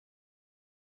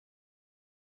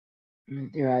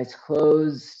With your eyes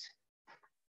closed,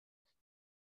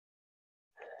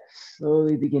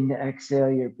 slowly begin to exhale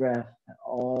your breath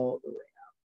all the way out.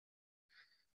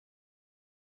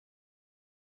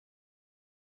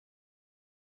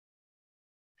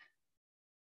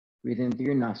 Breathe in through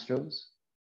your nostrils.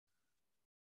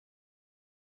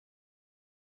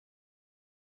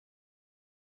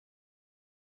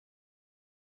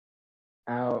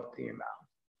 Out through your mouth.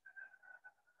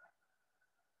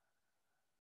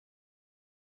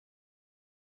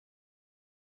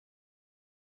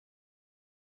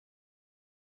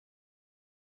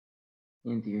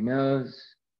 In through your nose.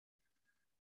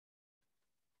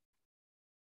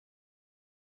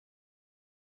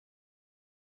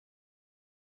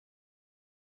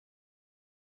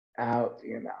 Out through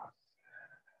your mouth.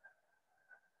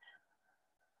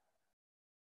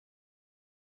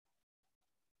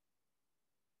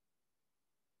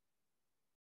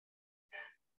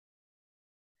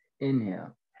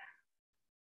 Inhale.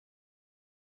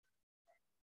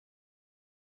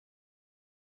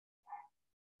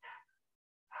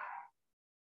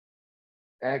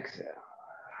 Exhale.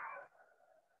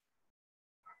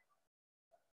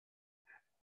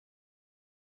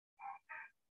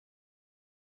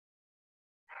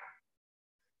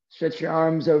 Stretch your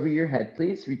arms over your head,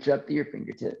 please. Reach up to your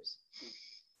fingertips.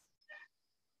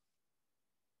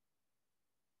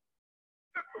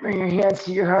 Bring your hands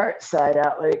to your heart, side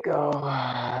out, let it go.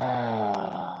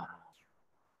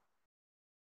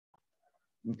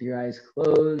 With your eyes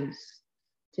closed,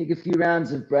 take a few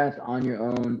rounds of breath on your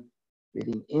own,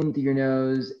 breathing in through your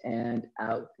nose and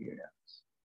out through your nose.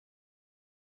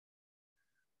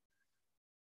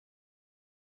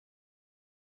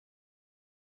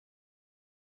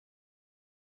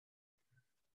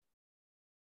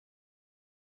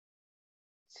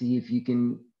 See if you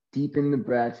can deepen the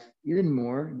breath even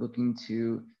more, looking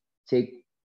to take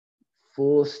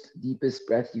fullest, deepest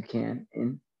breath you can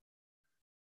in.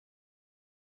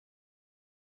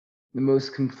 The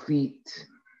most complete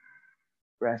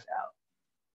breath out.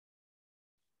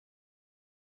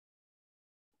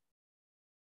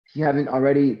 If you haven't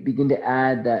already, begin to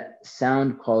add that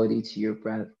sound quality to your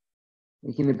breath,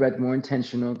 making the breath more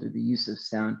intentional through the use of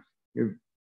sound. Your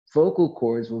vocal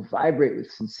cords will vibrate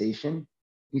with sensation.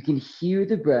 You can hear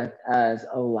the breath as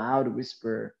a loud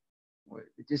whisper or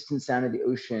the distant sound of the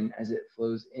ocean as it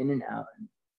flows in and out and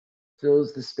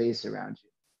fills the space around you.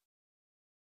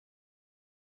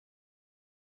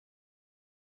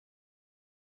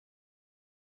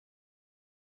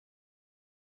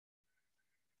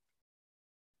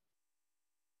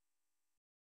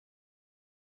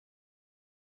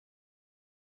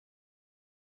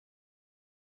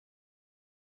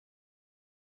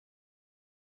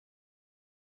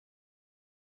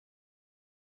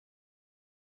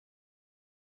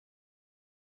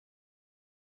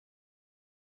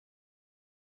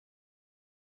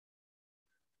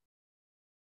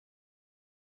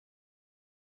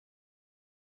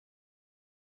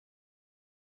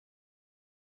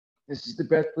 This is the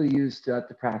breath we'll use throughout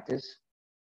the practice.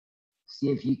 See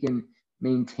if you can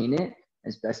maintain it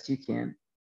as best you can.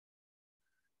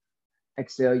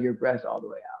 Exhale your breath all the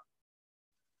way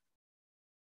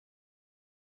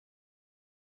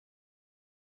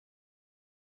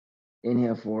out.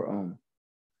 Inhale for Om.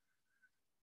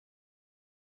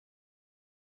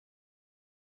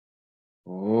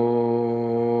 Om.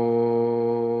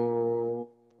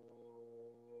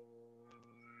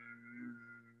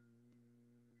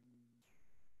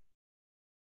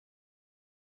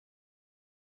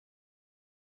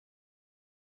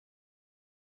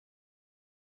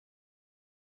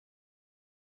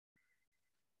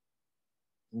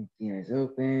 Keep the eyes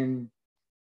open.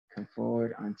 Come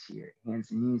forward onto your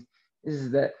hands and knees. This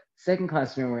is the second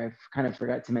class where I kind of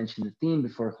forgot to mention the theme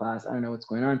before class. I don't know what's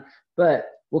going on, but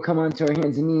we'll come onto our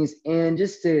hands and knees. And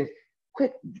just a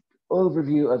quick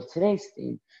overview of today's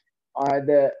theme are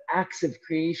the acts of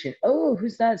creation. Oh,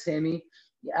 who's that, Sammy?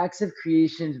 The acts of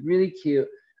creation, really cute,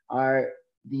 are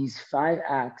these 5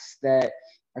 acts that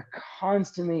are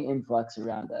constantly in flux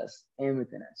around us and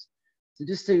within us. So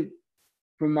just a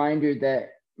reminder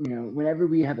that, whenever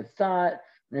we have a thought,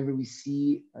 whenever we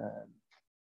see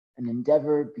an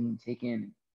endeavor being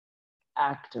taken,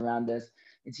 act around us,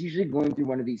 it's usually going through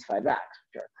one of these 5 acts,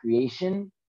 which are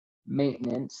creation,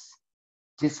 maintenance,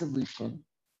 dissolution,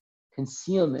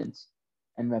 concealment,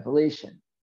 and revelation.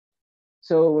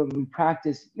 So when we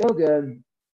practice yoga,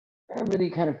 I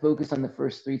really kind of focus on the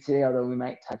first 3 today, although we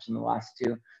might touch on the last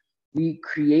 2. We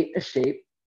create a shape,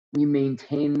 we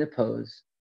maintain the pose,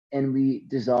 and we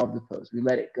dissolve the pose. We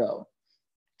let it go.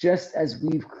 Just as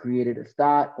we've created a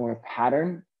thought or a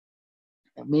pattern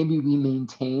that maybe we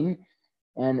maintain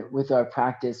And with our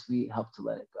practice, we help to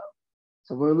let it go.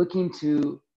 So we're looking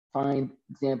to find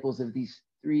examples of these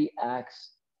 3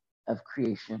 acts of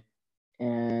creation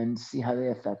and see how they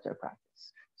affect our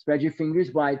practice. Spread your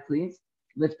fingers wide, please.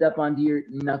 Lift up onto your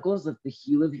knuckles, lift the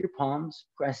heel of your palms,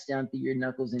 press down through your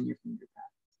knuckles and your finger pads.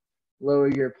 Lower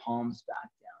your palms back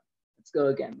down. Let's go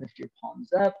again. Lift your palms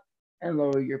up and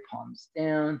lower your palms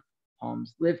down.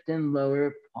 Palms lift and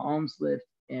lower, palms lift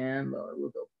and lower.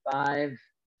 We'll go 5,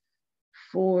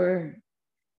 4,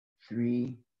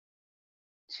 3,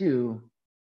 2,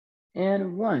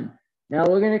 and 1. Now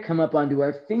we're going to come up onto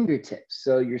our fingertips.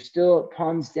 So you're still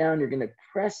palms down. You're going to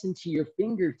press into your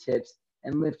fingertips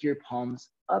and lift your palms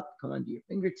up. Come onto your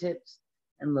fingertips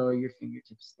and lower your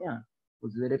fingertips down.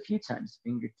 We'll do it a few times.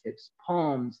 Fingertips,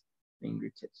 palms,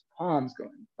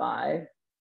 going 5,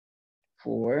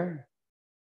 4,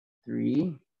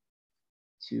 3,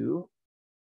 2,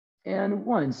 and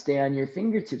 1. Stay on your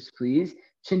fingertips, please.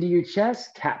 Chin to your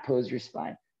chest, cat pose your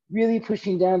spine. Really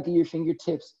pushing down through your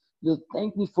fingertips. You'll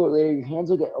thank me for it later. Your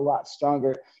hands will get a lot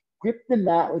stronger. Grip the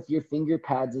mat with your finger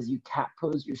pads as you cat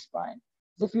pose your spine,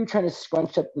 as if you're trying to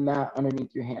scrunch up the mat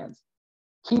underneath your hands.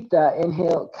 Keep that.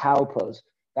 Inhale, cow pose.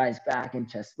 Thighs back and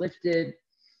chest lifted.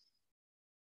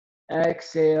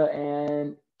 Exhale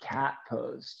and cat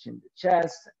pose. Chin to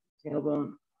chest,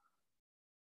 tailbone.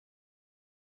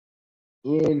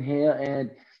 Inhale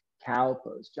and cow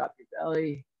pose. Drop your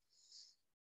belly.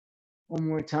 One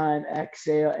more time.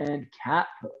 Exhale and cat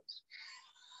pose.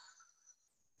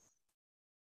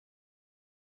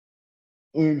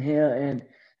 Inhale and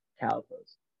cow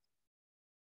pose.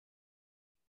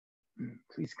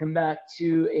 Please come back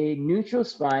to a neutral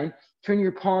spine. Turn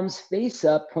your palms face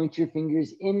up. Point your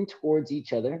fingers in towards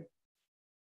each other.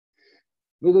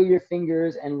 Wiggle your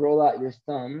fingers and roll out your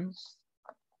thumbs.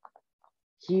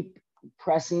 Keep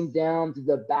pressing down to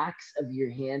the backs of your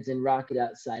hands and rock it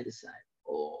out side to side.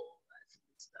 Oh, that's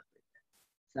good stuff right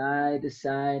there. Side to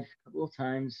side, a couple of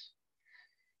times.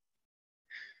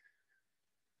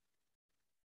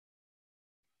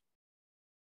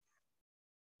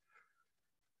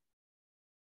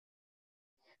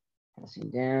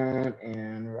 Pressing down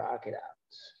and rock it out.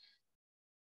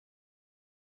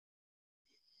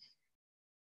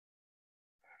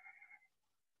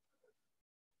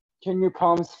 Turn your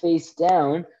palms face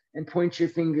down and point your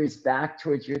fingers back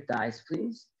towards your thighs,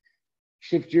 please.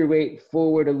 Shift your weight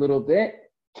forward a little bit.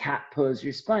 Cat pose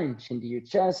your spine. Chin to your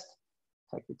chest.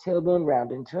 Tuck the tailbone,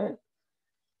 round into it.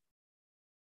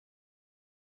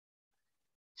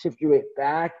 Shift your weight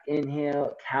back.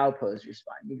 Inhale, cow pose your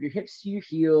spine. Move your hips to your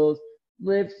heels.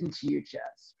 Lift into your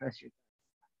chest. Press your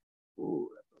thighs. Ooh,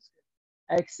 that feels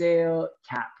good. Exhale,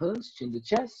 cat pose. Chin to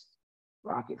chest.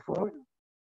 Rock it forward.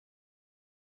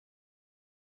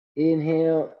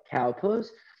 Inhale, cow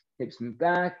pose. Hips move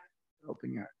back.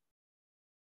 Open your heart.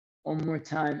 One more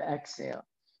time. Exhale,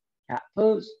 cat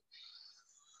pose.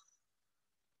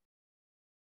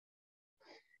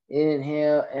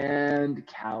 Inhale and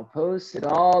cow pose. Sit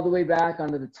all the way back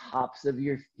onto the tops of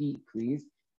your feet, please.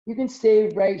 You can stay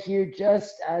right here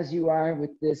just as you are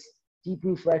with this deep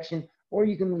flexion, or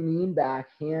you can lean back,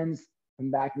 hands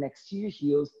come back next to your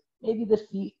heels. Maybe the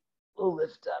feet will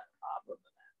lift up off of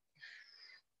the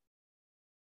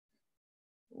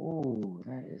mat. Oh,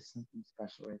 that is something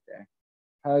special right there.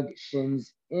 Hug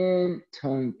shins in,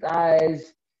 tone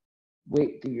thighs.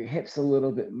 Weight through your hips a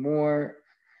little bit more.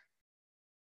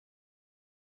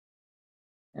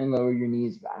 And lower your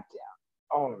knees back down.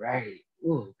 All right.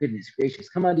 Oh, goodness gracious.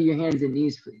 Come onto your hands and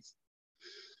knees, please.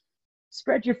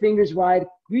 Spread your fingers wide.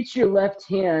 Reach your left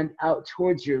hand out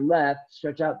towards your left.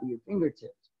 Stretch out through your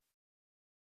fingertips.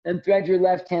 And thread your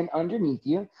left hand underneath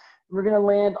you. We're going to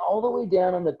land all the way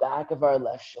down on the back of our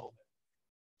left shoulder.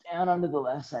 Down onto the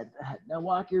left side of the head. Now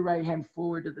walk your right hand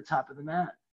forward to the top of the mat.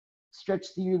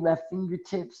 Stretch through your left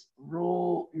fingertips.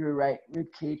 Roll your right rib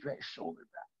cage, right shoulder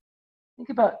back. Think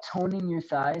about toning your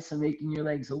thighs, so making your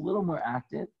legs a little more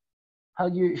active.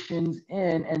 Hug your shins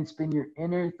in and spin your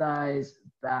inner thighs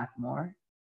back more.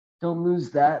 Don't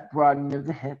lose that broadening of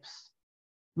the hips.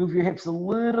 Move your hips a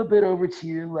little bit over to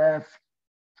your left.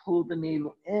 Pull the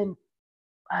navel in.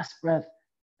 Last breath,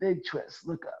 big twist,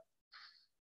 look up.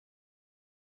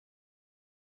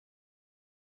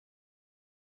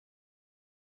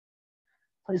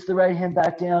 Place the right hand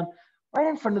back down, right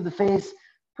in front of the face.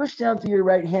 Push down through your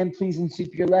right hand, please, and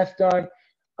sweep your left arm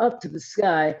up to the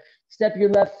sky. Step your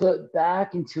left foot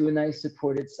back into a nice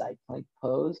supported side plank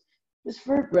pose. Just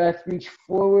for a breath, reach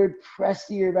forward, press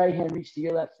to your right hand, reach to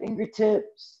your left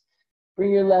fingertips.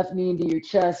 Bring your left knee into your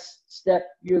chest. Step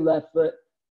your left foot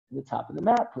to the top of the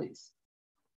mat, please.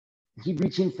 Keep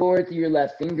reaching forward through your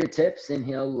left fingertips.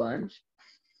 Inhale, lunge.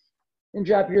 And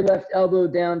drop your left elbow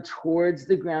down towards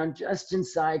the ground, just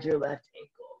inside your left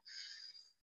ankle.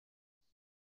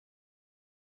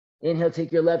 Inhale,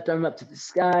 take your left arm up to the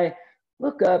sky.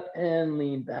 Look up and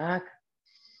lean back.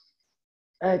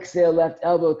 Exhale, left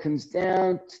elbow comes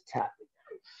down to tap it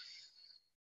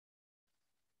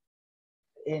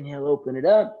down. Inhale, open it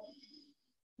up.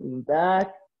 Lean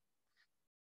back.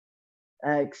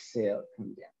 Exhale,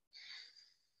 come down.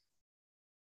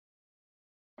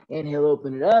 Inhale,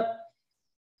 open it up.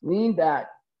 Lean back.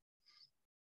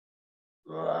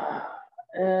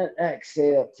 And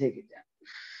exhale, take it down.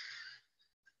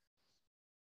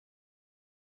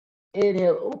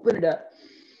 Inhale, open it up.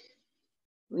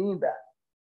 Lean back.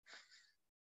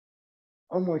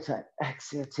 One more time.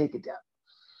 Exhale, take it down.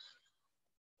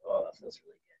 Oh, that feels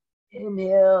really good.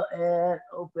 Inhale and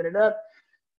open it up.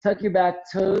 Tuck your back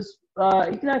toes.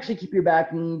 You can actually keep your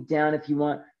back knee down if you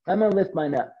want. I'm going to lift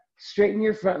mine up. Straighten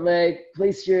your front leg.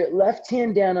 Place your left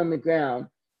hand down on the ground.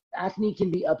 Back knee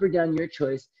can be up or down, your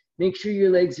choice. Make sure your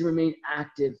legs remain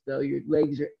active, though. Your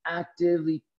legs are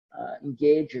actively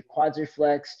engaged. Your quads are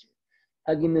flexed.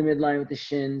 Hugging the midline with the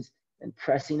shins and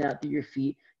pressing out through your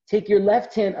feet. Take your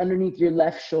left hand underneath your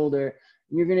left shoulder.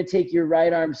 And you're going to take your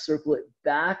right arm, circle it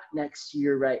back next to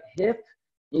your right hip.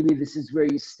 Maybe this is where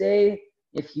you stay.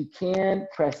 If you can,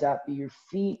 press out through your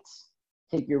feet.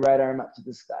 Take your right arm up to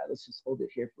the sky. Let's just hold it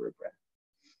here for a breath.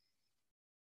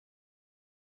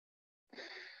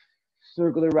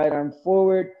 Circle the right arm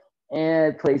forward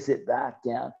and place it back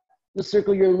down. You'll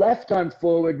circle your left arm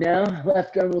forward now.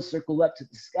 Left arm will circle up to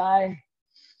the sky.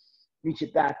 Reach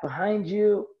it back behind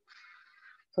you.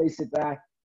 Place it back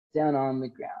down on the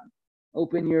ground.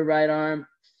 Open your right arm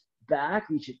back.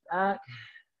 Reach it back.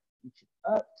 Reach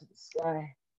it up to the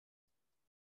sky.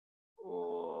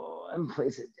 Oh, and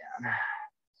place it down.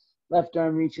 Left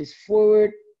arm reaches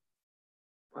forward.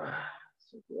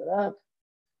 Circle it up.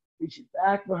 Reach it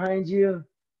back behind you.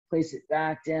 Place it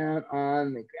back down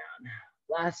on the ground.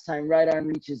 Last time, right arm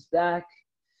reaches back.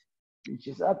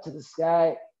 Reaches up to the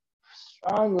sky.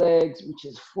 Strong legs,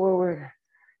 reaches forward.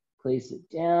 Place it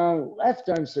down. Left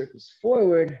arm circles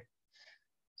forward.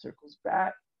 Circles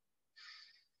back.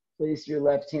 Place your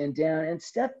left hand down and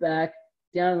step back.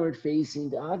 Downward facing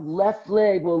dog. Left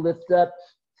leg will lift up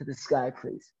to the sky,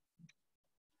 please.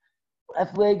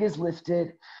 Left leg is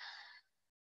lifted.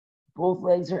 Both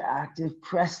legs are active.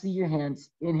 Press through your hands.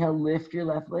 Inhale, lift your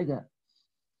left leg up.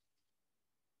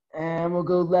 And we'll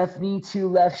go left knee to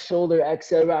left shoulder.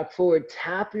 Exhale, rock forward.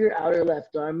 Tap your outer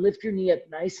left arm. Lift your knee up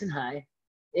nice and high.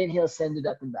 Inhale, send it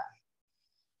up and back.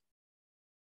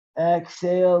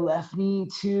 Exhale, left knee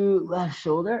to left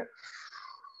shoulder.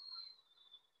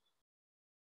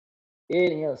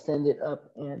 Inhale, send it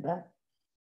up and back.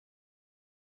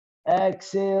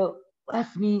 Exhale,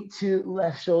 left knee to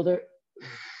left shoulder.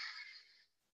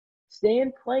 Stay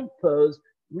in plank pose.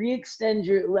 Re-extend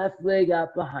your left leg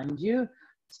out behind you.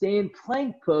 Stay in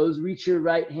plank pose. Reach your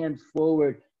right hand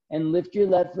forward and lift your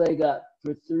left leg up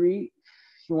for 3.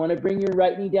 If you want to bring your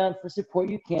right knee down for support,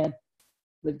 you can.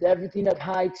 Lift everything up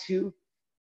high. 2.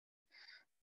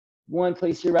 1,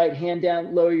 place your right hand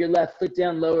down. Lower your left foot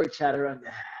down. Lower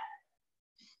chaturanga.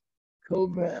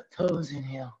 Cobra pose.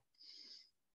 Inhale.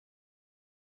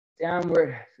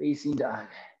 Downward facing dog.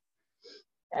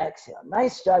 Exhale.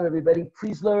 Nice job, everybody.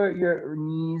 Please lower your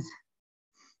knees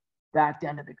back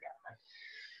down to the ground.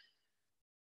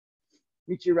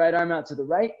 Reach your right arm out to the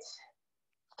right.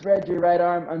 Thread your right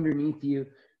arm underneath you.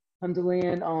 Come to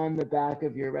land on the back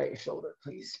of your right shoulder,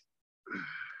 please.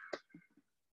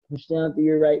 Push down through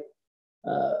your right,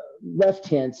 left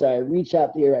hand, sorry. Reach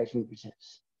out to your right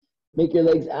fingertips. Make your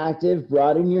legs active.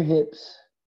 Broaden your hips.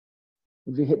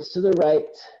 Move your hips to the right.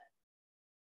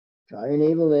 Draw your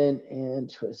navel in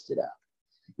and twist it out.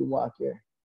 You can walk your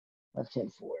left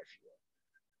hand forward if you will.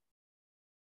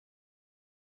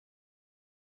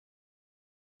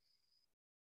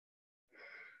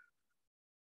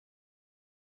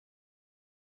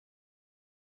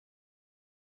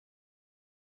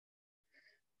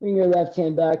 Bring your left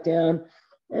hand back down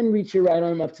and reach your right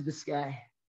arm up to the sky.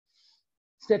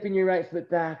 Stepping your right foot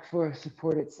back for a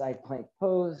supported side plank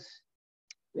pose.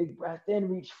 Big breath in,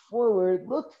 reach forward,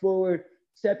 look forward,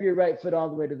 step your right foot all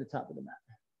the way to the top of the mat.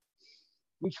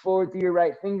 Reach forward through your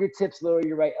right fingertips, lower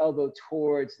your right elbow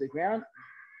towards the ground.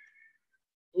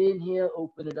 Inhale,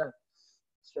 open it up.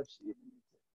 Stretch your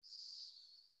fingertips.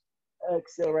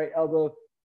 Exhale, right elbow.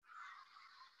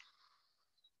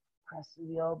 Press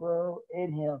through the elbow.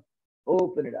 Inhale,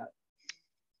 open it up.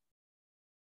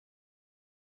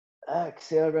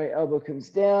 Exhale, right elbow comes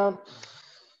down.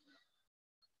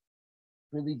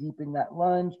 Really deepen that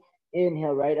lunge.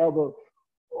 Inhale, right elbow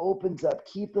opens up.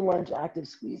 Keep the lunge active.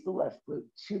 Squeeze the left glute.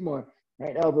 2 more.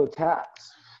 Right elbow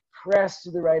taps. Press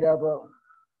to the right elbow.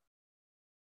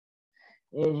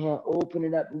 Inhale, open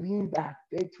it up. Lean back,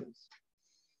 big twist.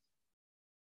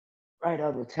 Right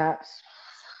elbow taps.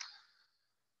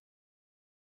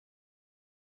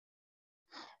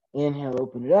 Inhale,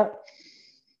 open it up.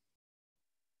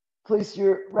 Place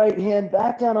your right hand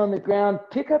back down on the ground.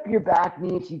 Pick up your back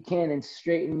knee if you can and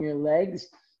straighten your legs.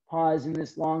 Pause in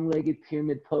this long-legged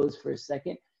pyramid pose for a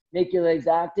second. Make your legs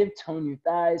active. Tone your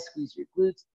thighs. Squeeze your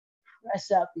glutes.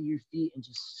 Press out through your feet and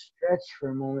just stretch for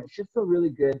a moment. It should feel really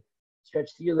good. Stretch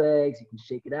through your legs. You can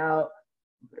shake it out.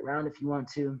 Move it around if you want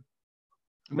to.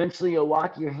 Eventually, you'll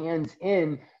walk your hands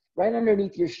in right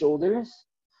underneath your shoulders.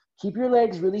 Keep your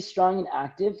legs really strong and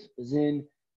active, as in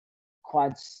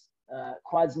quads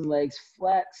and legs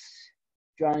flex,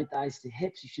 drawing thighs to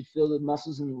hips. You should feel the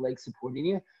muscles in the legs supporting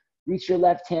you. Reach your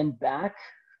left hand back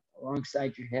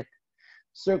alongside your hip.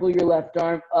 Circle your left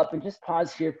arm up and just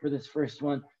pause here for this first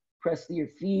one. Press to your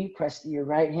feet, press to your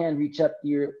right hand, reach up to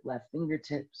your left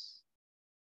fingertips.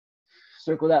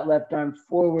 Circle that left arm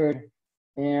forward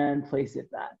and place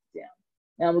it back down.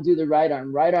 Now we'll do the right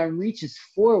arm. Right arm reaches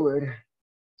forward,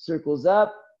 circles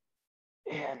up,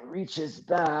 and reaches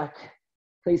back,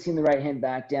 placing the right hand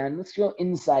back down. Let's go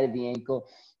inside of the ankle.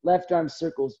 Left arm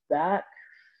circles back,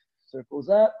 circles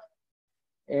up,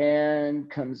 and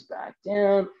comes back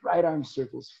down. Right arm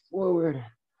circles forward,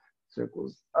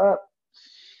 circles up,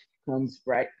 comes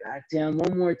right back down.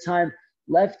 One more time.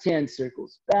 Left hand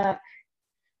circles back,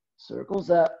 circles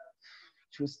up,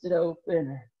 twist it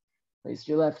open. Place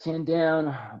your left hand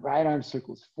down. Right arm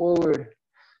circles forward,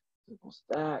 circles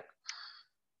back.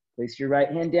 Place your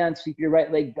right hand down. Sweep your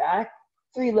right leg back.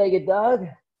 Three-legged dog.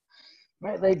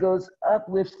 Right leg goes up.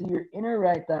 Lift through your inner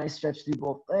right thigh. Stretch through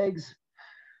both legs.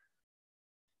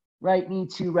 Right knee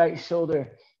to right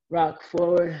shoulder. Rock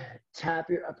forward. Tap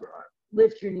your upper arm.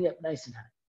 Lift your knee up nice and high.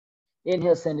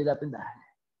 Inhale, send it up and back.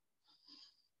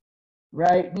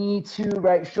 Right knee to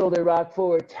right shoulder. Rock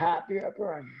forward. Tap your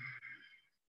upper arm.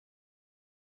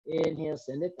 Inhale,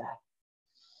 send it back.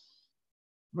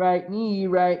 Right knee,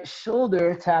 right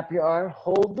shoulder, tap your arm,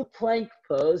 hold the plank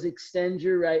pose, extend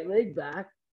your right leg back.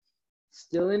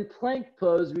 Still in plank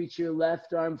pose, reach your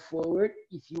left arm forward.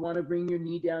 If you want to bring your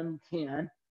knee down, you can.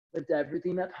 Lift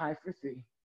everything up high for 3,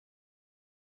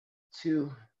 2,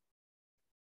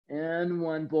 and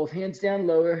 1. Both hands down,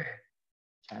 lower.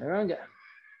 Chaturanga.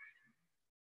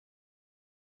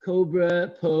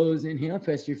 Cobra pose, inhale,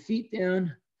 press your feet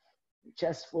down. Your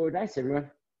chest forward. Nice, everyone.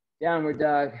 Downward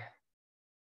dog.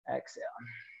 Exhale.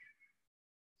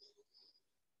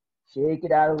 Shake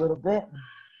it out a little bit.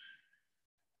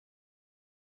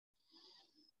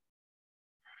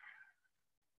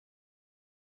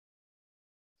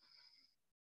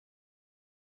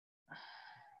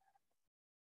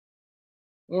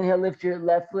 Inhale, lift your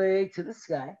left leg to the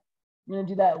sky. You're going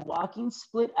to do that walking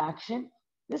split action.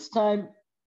 This time,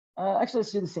 actually,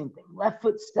 let's do the same thing. Left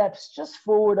foot steps just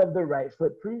forward of the right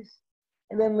foot, please.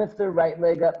 And then lift the right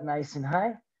leg up nice and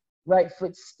high. Right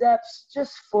foot steps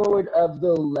just forward of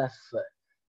the left foot.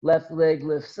 Left leg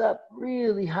lifts up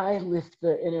really high. Lift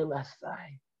the inner left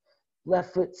thigh.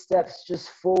 Left foot steps just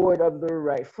forward of the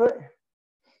right foot.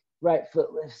 Right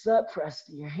foot lifts up. Press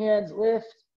to your hands.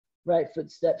 Lift. Right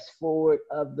foot steps forward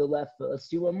of the left foot. Let's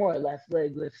do one more. Left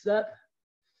leg lifts up.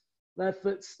 Left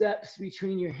foot steps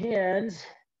between your hands.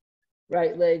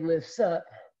 Right leg lifts up.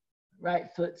 Right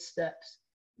foot steps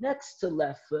next to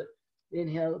left foot.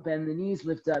 Inhale, bend the knees,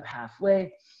 lift up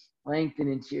halfway.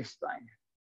 Lengthen into your spine.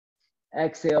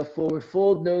 Exhale, forward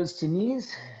fold, nose to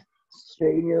knees.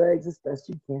 Straighten your legs as best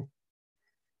you can.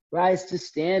 Rise to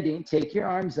standing. Take your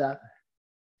arms up.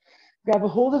 Grab a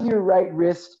hold of your right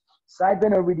wrist. Side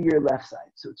bend over to your left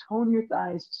side. So tone your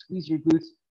thighs, squeeze your glutes,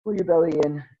 pull your belly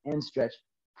in, and stretch.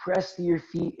 Press to your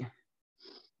feet.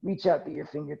 Reach out to your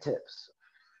fingertips.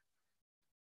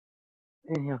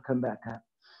 Inhale, come back up.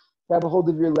 Grab a hold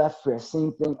of your left wrist.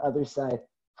 Same thing, other side.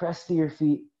 Press to your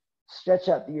feet. Stretch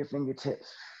out to your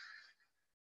fingertips.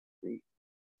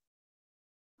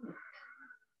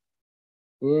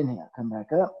 Inhale, come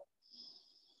back up.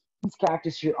 Let's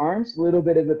cactus your arms. A little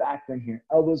bit of the back bend here.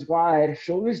 Elbows wide,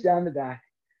 shoulders down the back.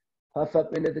 Puff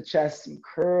up into the chest and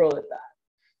curl it back.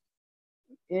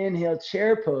 Inhale,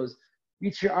 chair pose.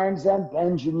 Reach your arms down,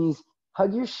 bend your knees.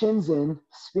 Hug your shins in,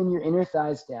 spin your inner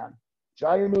thighs down.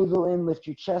 Draw your navel in, lift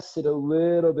your chest, sit a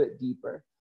little bit deeper.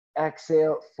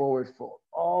 Exhale, forward fold,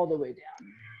 all the way down.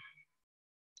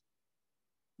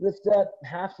 Lift up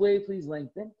halfway, please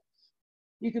lengthen.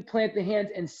 You could plant the hands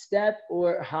and step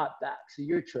or hop back, so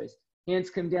your choice. Hands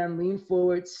come down, lean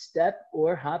forward, step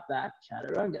or hop back,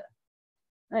 chaturanga.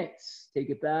 Nice. Take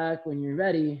it back when you're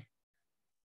ready.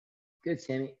 Good,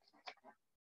 Sammy.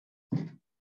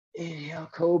 Inhale,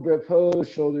 cobra pose,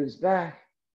 shoulders back.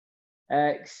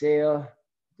 Exhale,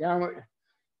 downward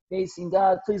facing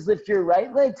dog. Please lift your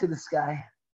right leg to the sky.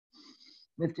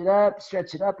 Lift it up,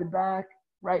 stretch it up and back.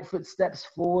 Right foot steps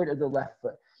forward of the left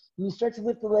foot. And you start to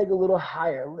lift the leg a little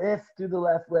higher. Lift through the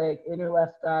left leg, inner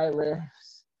left thigh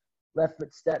lifts. Left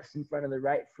foot steps in front of the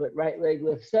right foot. Right leg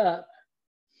lifts up.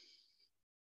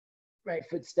 Right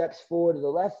foot steps forward to the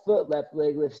left foot. Left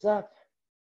leg lifts up.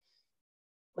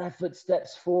 Left foot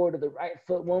steps forward to the right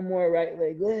foot. One more, right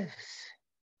leg lifts.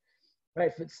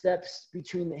 Right foot steps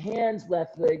between the hands.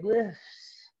 Left leg lifts.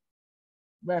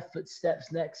 Left foot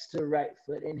steps next to right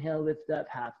foot. Inhale, lift up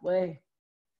halfway.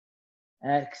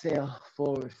 Exhale,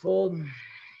 forward fold.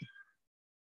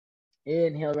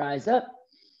 Inhale, rise up.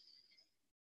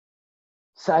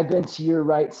 Side bend to your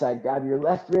right side. Grab your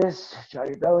left wrist. Draw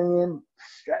your belly in.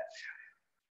 Stretch.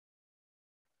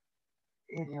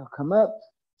 Inhale, come up.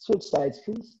 Switch sides,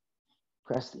 please.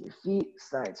 Press to your feet.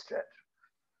 Side stretch.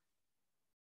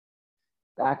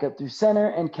 Back up through center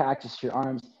and cactus your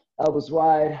arms. Elbows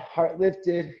wide, heart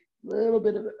lifted. A little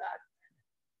bit of a back.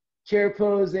 Chair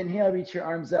pose. Inhale, reach your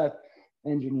arms up.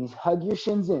 Bend your knees. Hug your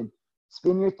shins in.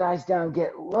 Spin your thighs down.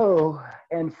 Get low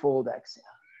and fold. Exhale.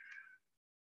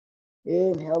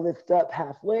 Inhale, lift up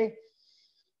halfway.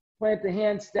 Plant the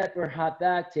hand, step or hop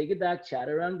back. Take it back.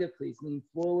 Chaturanga. Please lean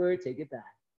forward. Take it back.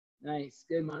 Nice.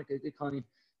 Good, Monica. Good calling.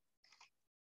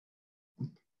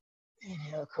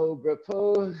 Inhale, cobra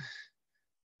pose.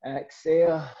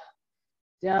 Exhale.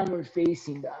 Downward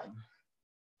facing dog.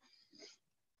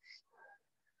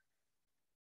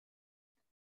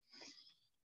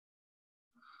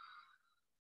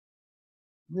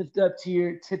 Lift up to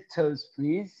your tiptoes,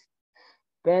 please.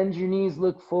 Bend your knees,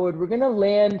 look forward. We're gonna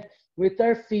land with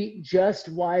our feet just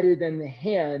wider than the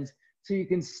hands, so you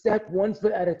can step one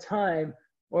foot at a time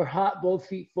or hop both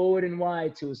feet forward and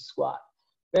wide to a squat.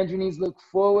 Bend your knees, look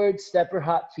forward, step or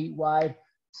hop feet wide,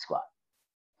 squat.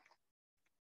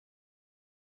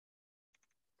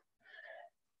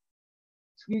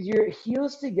 Squeeze your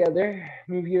heels together,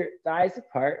 move your thighs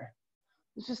apart.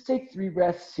 Let's just take 3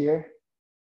 breaths here.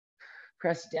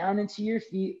 Press down into your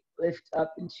feet, lift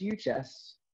up into your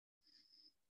chest.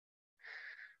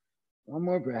 One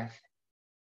more breath.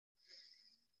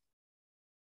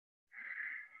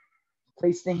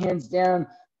 Place the hands down,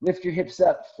 lift your hips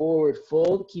up, forward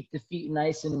fold. Keep the feet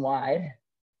nice and wide.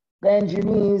 Bend your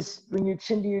knees, bring your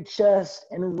chin to your chest,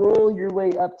 and roll your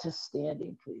way up to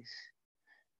standing, please.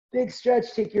 Big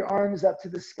stretch, take your arms up to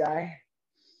the sky.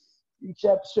 Reach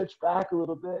up, stretch back a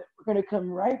little bit. We're gonna come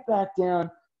right back down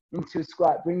into a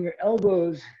squat. Bring your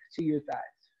elbows to your thighs.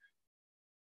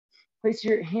 Place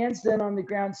your hands then on the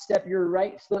ground. Step your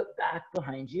right foot back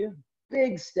behind you.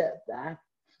 Big step back.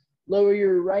 Lower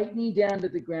your right knee down to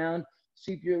the ground.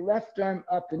 Sweep your left arm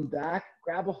up and back.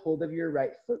 Grab a hold of your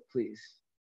right foot, please.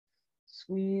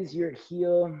 Squeeze your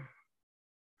heel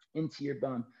into your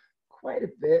bum quite a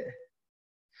bit.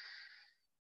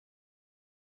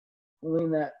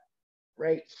 Pulling that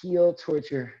right heel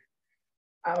towards your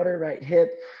outer right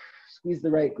hip. Squeeze the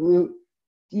right glute.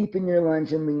 Deepen your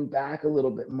lunge and lean back a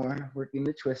little bit more, working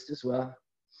the twist as well.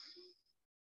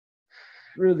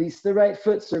 Release the right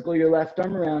foot, circle your left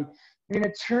arm around. You're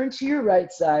gonna turn to your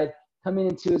right side, coming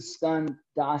into a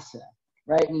Skandasana.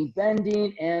 Right knee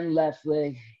bending and left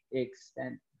leg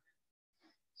extend.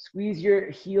 Squeeze your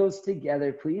heels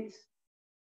together, please.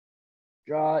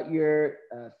 Draw your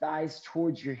thighs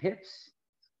towards your hips.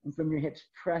 And from your hips,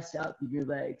 press out through your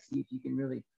legs. See if you can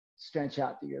really stretch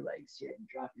out through your legs here and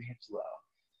drop your hips low.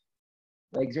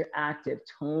 Legs are active.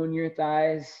 Tone your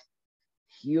thighs.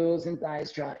 Heels and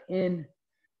thighs draw in,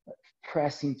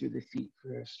 pressing through the feet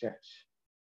for a stretch.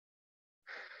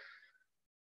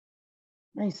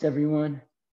 Nice, everyone.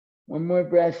 One more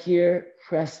breath here.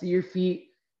 Press through your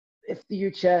feet. Lift through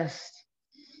your chest.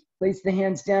 Place the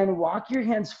hands down. Walk your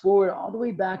hands forward all the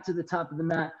way back to the top of the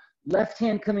mat. Left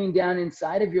hand coming down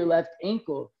inside of your left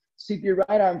ankle. Sweep your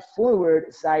right arm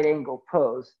forward, side angle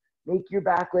pose. Make your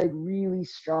back leg really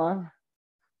strong.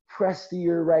 Press through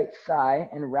your right thigh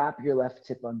and wrap your left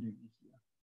hip underneath you.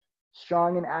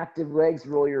 Strong and active legs,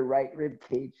 roll your right rib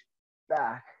cage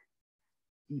back.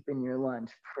 Deepen your lunge,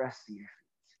 press through your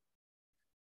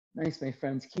feet. Nice, my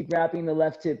friends. Keep wrapping the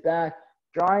left hip back,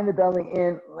 drawing the belly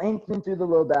in, lengthen through the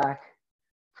low back.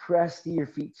 Press through your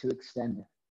feet to extend it.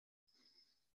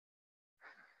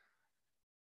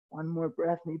 One more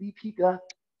breath, maybe peek up.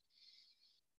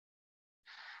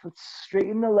 Let's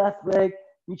straighten the left leg.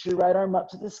 Reach your right arm up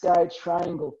to the sky,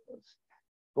 triangle pose.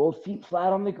 Both feet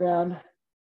flat on the ground,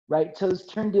 right toes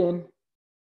turned in,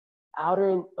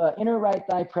 inner right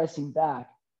thigh pressing back,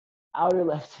 outer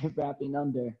left hip wrapping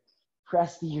under.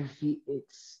 Press through your feet,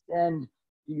 extend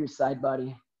through your side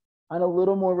body. Find a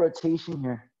little more rotation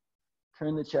here.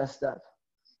 Turn the chest up.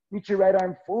 Reach your right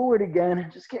arm forward again.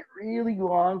 Just get really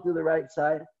long through the right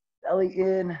side. Belly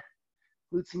in,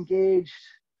 glutes engaged.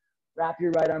 Wrap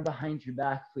your right arm behind your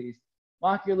back, please.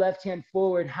 Walk your left hand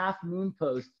forward, half moon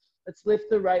pose. Let's lift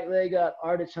the right leg up,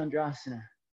 Ardha Chandrasana.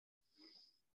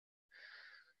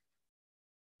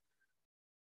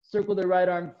 Circle the right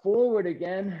arm forward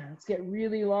again. Let's get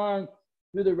really long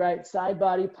through the right side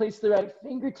body. Place the right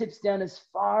fingertips down as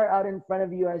far out in front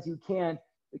of you as you can.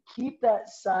 But keep that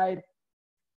side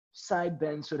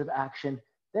bend sort of action.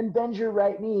 Then bend your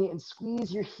right knee and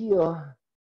squeeze your heel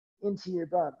into your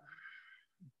bum.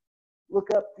 Look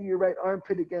up through your right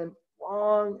armpit again.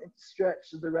 Long and stretch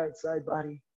to the right side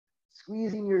body.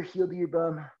 Squeezing your heel to your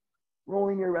bum.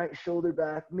 Rolling your right shoulder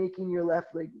back. Making your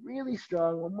left leg really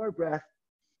strong. One more breath.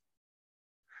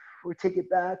 We'll take it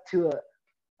back to a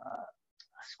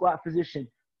squat position.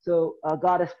 So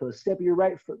goddess pose. Step your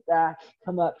right foot back.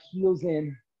 Come up, heels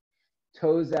in,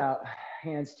 toes out,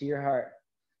 hands to your heart.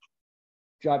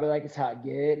 Drop it like it's hot.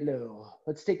 Get low.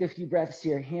 Let's take a few breaths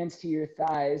here. Hands to your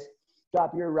thighs.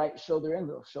 Drop your right shoulder in.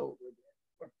 Little shoulder.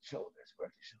 Work the shoulders.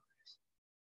 Work the shoulders.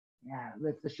 Yeah,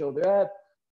 lift the shoulder up.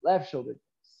 Left shoulder.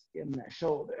 Give them that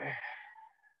shoulder.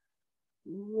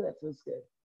 Ooh, that feels good.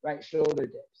 Right shoulder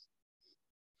dips.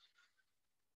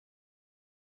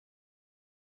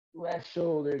 Left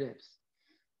shoulder dips.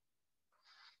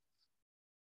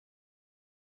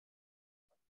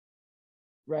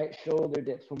 Right shoulder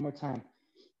dips. One more time.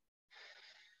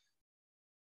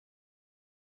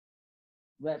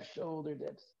 Left shoulder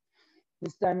dips.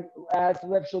 This time, as the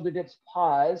left shoulder dips,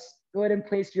 pause. Go ahead and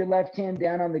place your left hand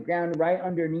down on the ground right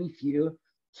underneath you.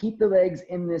 Keep the legs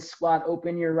in this squat.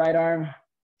 Open your right arm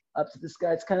up to the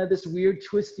sky. It's kind of this weird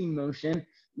twisting motion.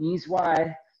 Knees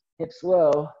wide, hips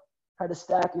low. Try to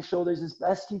stack your shoulders as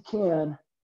best you can.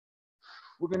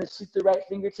 We're going to sweep the right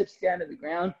fingertips down to the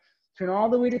ground. Turn all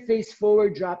the way to face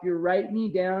forward. Drop your right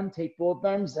knee down. Take both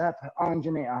arms up.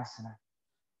 Anjaneyasana.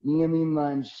 Knee and lean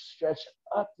lunge. Stretch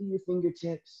up through your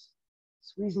fingertips.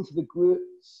 Squeeze into the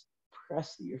glutes.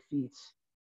 Press through your feet.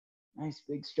 Nice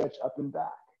big stretch up and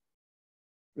back.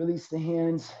 Release the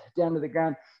hands down to the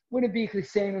ground. Wouldn't be the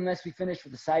same unless we finish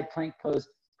with a side plank pose.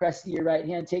 Press through your right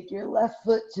hand. Take your left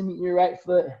foot to meet your right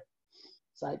foot.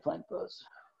 Side plank pose.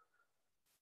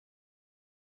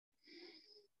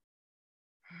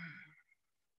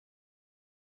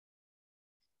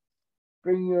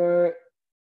 Bring your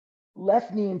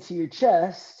left knee into your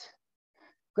chest.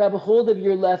 Grab a hold of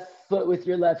your left foot with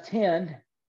your left hand.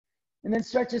 And then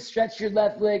start to stretch your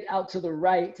left leg out to the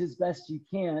right as best you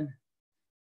can.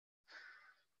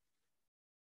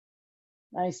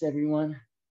 Nice, everyone.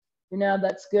 For now,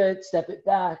 that's good. Step it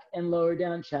back and lower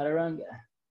down, chaturanga.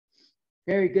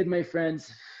 Very good, my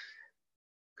friends.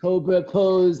 Cobra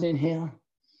pose, inhale.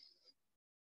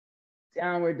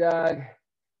 Downward dog.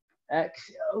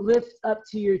 Exhale, lift up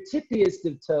to your tippiest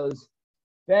of toes.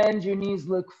 Bend your knees,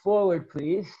 look forward,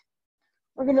 please.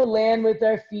 We're gonna land with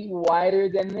our feet wider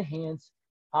than the hands.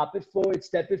 Hop it forward,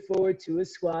 step it forward to a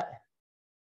squat.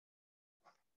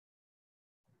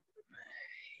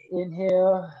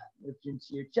 Inhale, lift into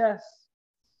your chest.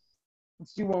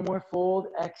 Let's do one more fold.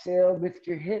 Exhale, lift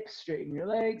your hips, straighten your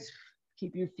legs.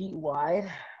 Keep your feet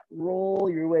wide. Roll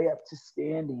your way up to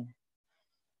standing.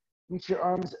 Reach your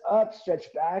arms up, stretch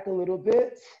back a little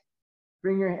bit.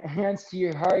 Bring your hands to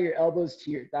your heart, your elbows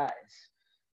to your thighs.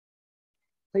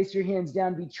 Place your hands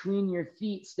down between your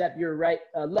feet. Step your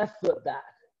left foot back.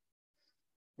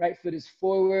 Right foot is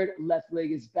forward, left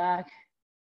leg is back.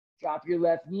 Drop your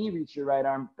left knee, reach your right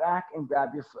arm back and grab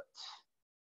your foot.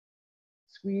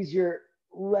 Squeeze your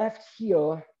left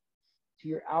heel to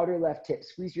your outer left hip.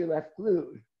 Squeeze your left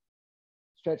glute.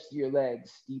 Stretch through your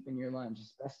legs, deepen your lunge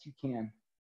as best you can.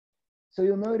 So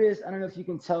you'll notice, I don't know if you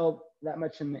can tell that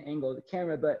much from the angle of the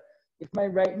camera, but if my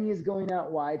right knee is going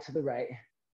out wide to the right,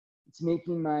 it's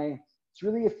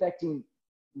really affecting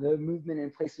the movement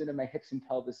and placement of my hips and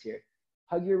pelvis here.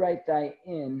 Hug your right thigh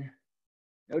in.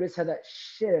 Notice how that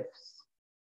shifts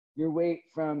your weight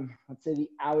from, let's say, the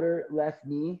outer left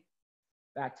knee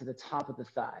back to the top of the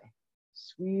thigh.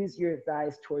 Squeeze your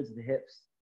thighs towards the hips.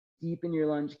 Deepen your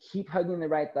lunge. Keep hugging the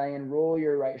right thigh and roll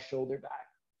your right shoulder back.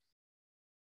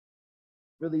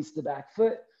 Release the back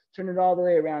foot. Turn it all the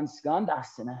way around,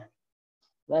 Skandasana.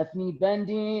 Left knee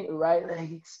bending, right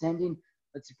leg extending.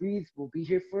 Let's breathe. We'll be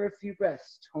here for a few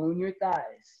breaths. Tone your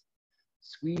thighs.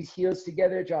 Squeeze heels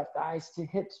together, drop thighs to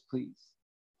hips, please.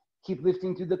 Keep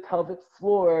lifting through the pelvic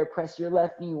floor. Press your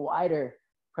left knee wider.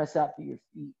 Press out through your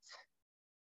feet.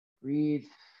 Breathe.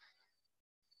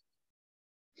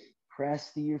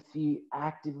 Press through your feet.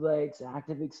 Active legs,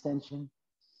 active extension.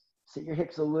 Sit your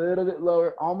hips a little bit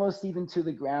lower, almost even to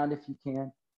the ground if you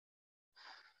can.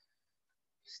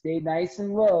 Stay nice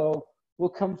and low. We'll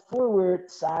come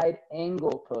forward, side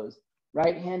angle pose.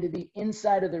 Right hand to the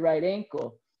inside of the right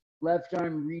ankle. Left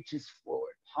arm reaches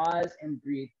forward. Pause and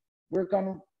breathe. Work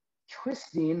on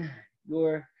twisting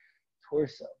your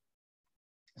torso.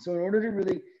 So in order to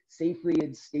really safely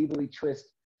and stably twist,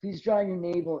 please draw your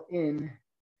navel in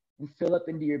and fill up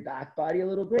into your back body a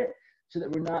little bit so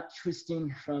that we're not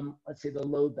twisting from, let's say, the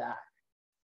low back.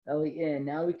 Belly in.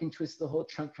 Now we can twist the whole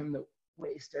trunk from the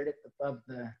waist right above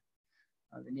the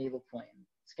navel plane.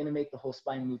 It's going to make the whole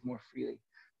spine move more freely.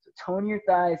 So tone your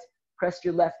thighs, press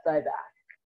your left thigh back.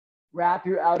 Wrap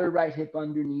your outer right hip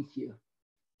underneath you.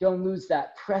 Don't lose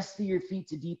that. Press through your feet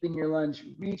to deepen your lunge.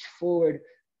 Reach forward,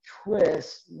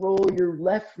 twist, roll your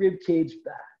left rib cage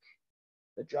back.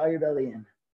 But draw your belly in.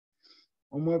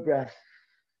 One more breath.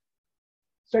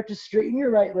 Start to straighten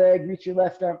your right leg, reach your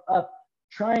left arm up.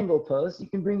 Triangle pose. You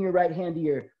can bring your right hand to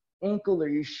your ankle or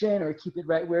your shin or keep it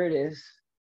right where it is.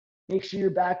 Make sure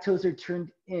your back toes are turned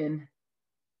in.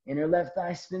 Inner left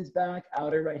thigh spins back,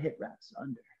 outer right hip wraps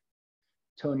under.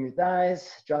 Tone your thighs,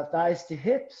 draw thighs to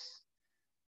hips.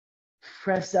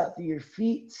 Press out through your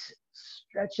feet,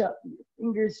 stretch out through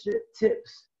your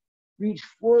fingertips. Reach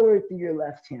forward through your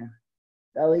left hand.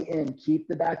 Belly in, keep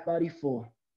the back body full.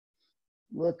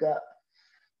 Look up.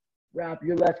 Wrap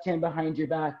your left hand behind your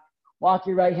back. Walk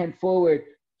your right hand forward.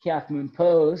 Calf moon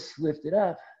pose, lift it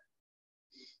up.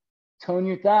 Tone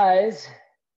your thighs.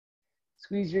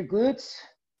 Squeeze your glutes.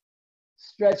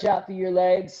 Stretch out through your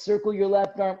legs. Circle your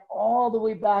left arm all the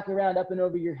way back around, up and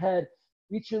over your head.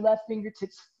 Reach your left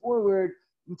fingertips forward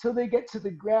until they get to the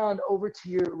ground over to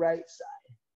your right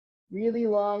side. Really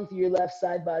long through your left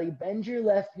side body. Bend your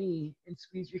left knee and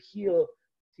squeeze your heel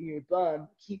to your bum.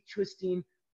 Keep twisting,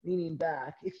 leaning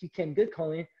back. If you can, good,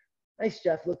 Colleen. Nice,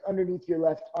 Jeff. Look underneath your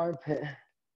left armpit.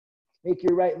 Make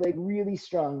your right leg really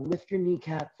strong. Lift your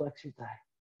kneecap, flex your thigh.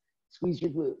 Squeeze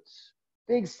your glutes.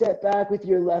 Big step back with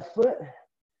your left foot.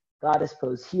 Goddess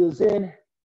pose. Heels in,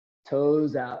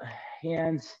 toes out.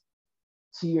 Hands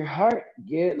to your heart.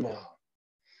 Get low.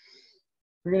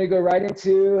 We're going to go right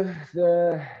into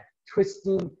the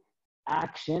twisting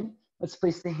action. Let's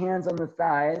place the hands on the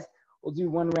thighs. We'll do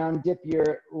one round. Dip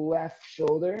your left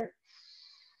shoulder.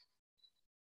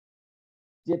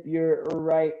 Dip your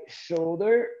right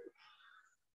shoulder.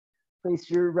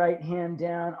 Place your right hand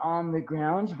down on the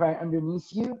ground, right underneath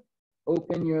you.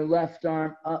 Open your left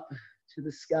arm up to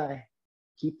the sky.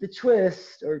 Keep the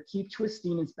twist, or keep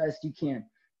twisting as best you can.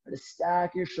 Try to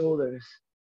stack your shoulders.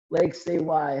 Legs stay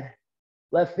wide.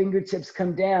 Left fingertips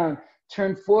come down.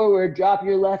 Turn forward, drop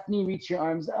your left knee, reach your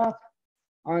arms up.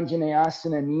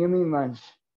 Anjaneyasana, kneeling lunge.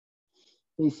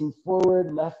 Facing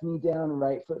forward, left knee down,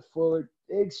 right foot forward.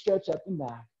 Big stretch up and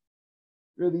back.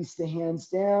 Release the hands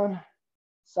down.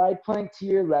 Side plank to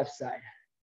your left side.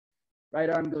 Right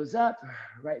arm goes up,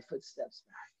 right foot steps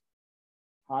back.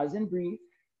 Pause and breathe.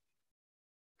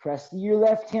 Press to your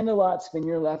left hand a lot, spin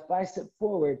your left bicep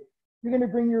forward. You're gonna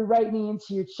bring your right knee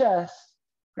into your chest,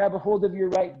 grab a hold of your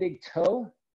right big toe,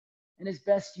 and as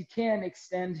best you can,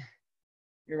 extend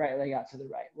your right leg out to the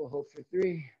right. We'll hold for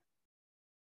 3,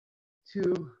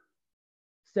 2,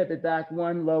 step it back,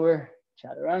 1, lower,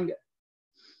 chaturanga.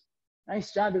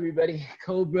 Nice job, everybody.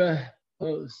 Cobra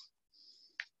pose.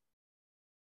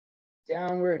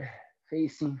 Downward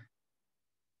facing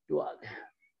dog.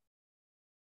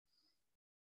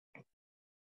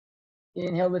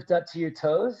 Inhale, lift up to your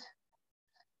toes.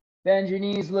 Bend your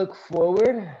knees, look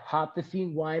forward. Hop the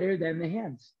feet wider than the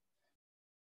hands.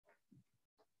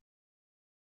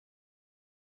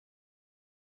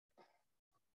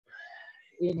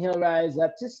 Inhale, rise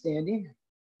up to standing.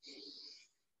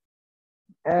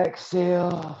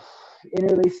 Exhale,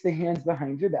 interlace the hands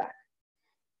behind your back.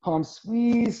 Palms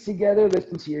squeeze together,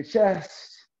 lift into your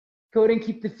chest. Go ahead and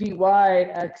keep the feet wide.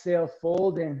 Exhale,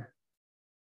 fold in.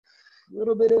 A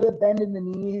little bit of a bend in the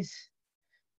knees.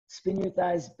 Spin your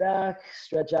thighs back.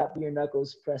 Stretch out through your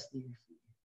knuckles. Press through your feet.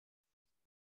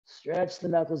 Stretch the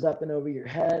knuckles up and over your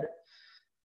head.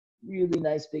 Really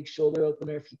nice big shoulder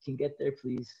opener if you can get there,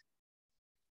 please.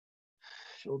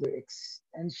 Shoulder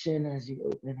extension as you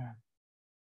open up.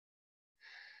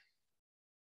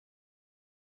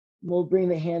 We'll bring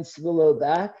the hands to the low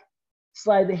back.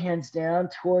 Slide the hands down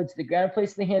towards the ground.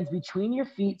 Place the hands between your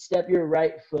feet. Step your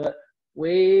right foot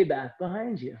way back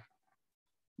behind you.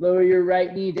 Lower your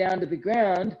right knee down to the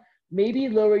ground. Maybe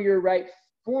lower your right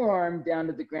forearm down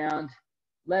to the ground.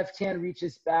 Left hand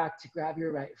reaches back to grab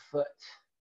your right foot.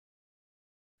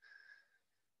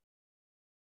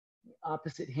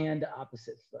 Opposite hand to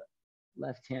opposite foot.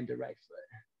 Left hand to right foot.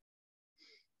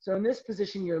 So in this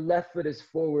position, your left foot is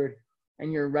forward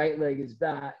and your right leg is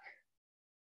back.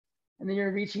 And then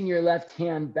you're reaching your left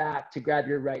hand back to grab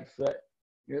your right foot.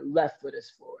 Your left foot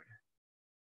is forward.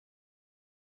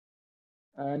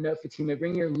 Note, Fatima,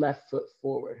 bring your left foot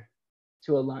forward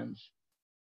to a lunge.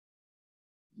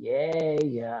 Yeah.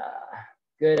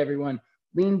 Good, everyone.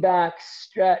 Lean back,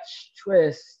 stretch,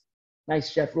 twist.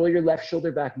 Nice, Jeff. Roll your left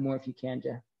shoulder back more if you can,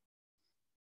 Jeff.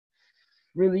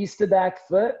 Release the back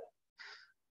foot.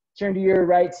 Turn to your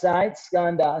right side,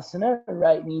 Skandasana.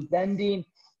 Right knee bending,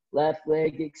 left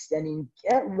leg extending.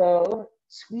 Get low.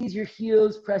 Squeeze your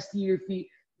heels, press to your feet.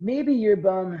 Maybe your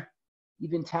bum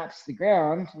even taps the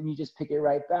ground and you just pick it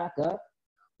right back up.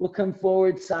 We'll come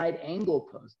forward, side angle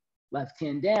pose. Left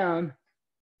hand down,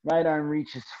 right arm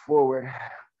reaches forward.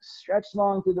 Stretch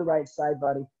long through the right side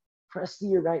body. Press to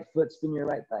your right foot, spin your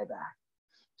right thigh back.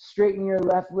 Straighten your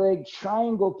left leg,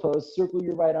 triangle pose. Circle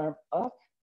your right arm up.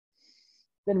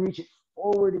 Then reach it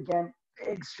forward again.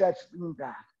 Big stretch, lean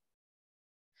back.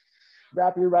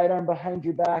 Wrap your right arm behind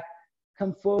your back.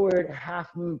 Come forward,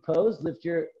 half moon pose. Lift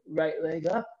your right leg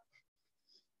up.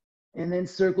 And then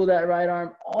circle that right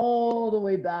arm all the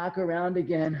way back around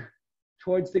again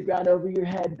towards the ground over your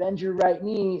head. Bend your right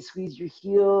knee. Squeeze your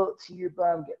heel to your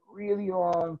bum. Get really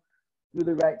long through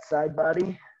the right side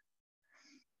body.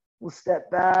 We'll step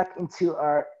back into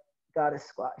our goddess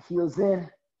squat. Heels in,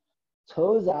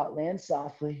 toes out, land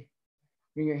softly.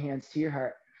 Bring your hands to your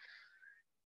heart.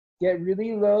 Get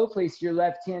really low. Place your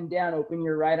left hand down. Open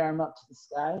your right arm up to the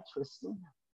sky, twisting.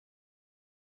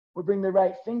 We'll bring the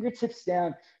right fingertips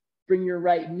down. Bring your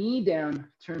right knee down.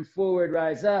 Turn forward,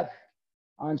 rise up.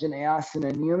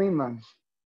 Anjaneyasana, kneeling lunge.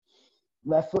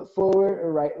 Left foot forward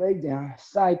or right leg down.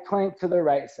 Side plank to the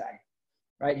right side.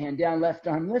 Right hand down, left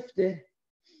arm lifted.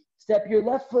 Step your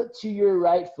left foot to your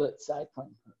right foot, side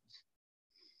plank pose.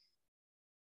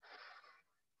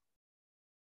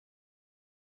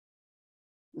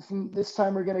 This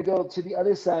time we're gonna go to the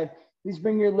other side. Please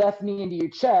bring your left knee into your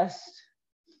chest.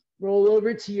 Roll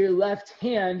over to your left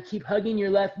hand. Keep hugging your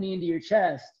left knee into your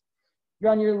chest. You're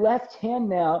on your left hand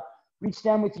now. Reach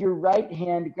down with your right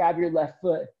hand, grab your left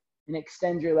foot, and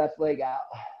extend your left leg out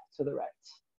to the right.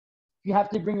 If you have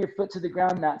to bring your foot to the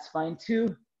ground, that's fine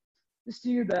too. Just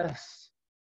do your best.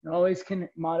 You always can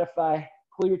modify.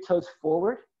 Pull your toes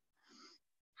forward.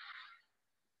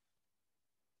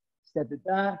 Step it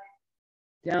back.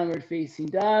 Downward facing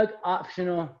dog.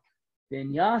 Optional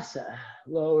vinyasa.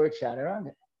 Lower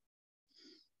chaturanga.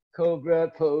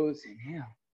 Cobra pose. Inhale.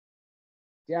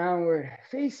 Downward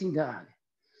facing dog.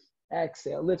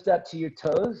 Exhale. Lift up to your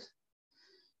toes.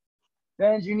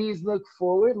 Bend your knees, look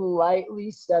forward.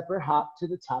 Lightly step or hop to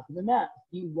the top of the mat.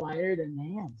 Feet wider than the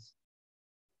hands.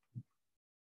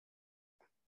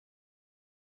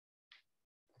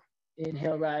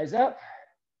 Inhale, rise up.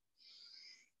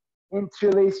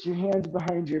 Interlace your hands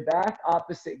behind your back,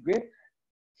 opposite grip.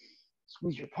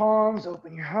 Squeeze your palms,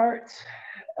 open your heart.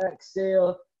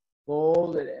 Exhale,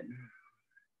 fold it in.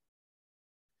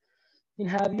 You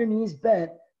can have your knees bent.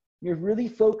 You're really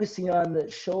focusing on the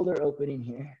shoulder opening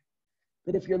here.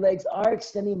 But if your legs are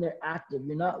extending, they're active.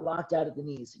 You're not locked out at the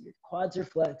knees. So your quads are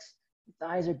flexed, your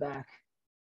thighs are back.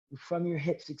 From your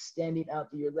hips extending out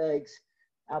through your legs,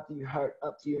 out through your heart,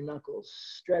 up to your knuckles.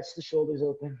 Stretch the shoulders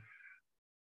open.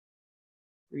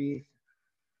 Breathe.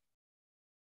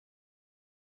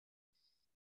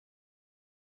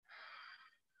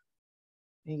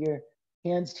 Bring your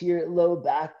hands to your low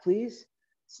back, please.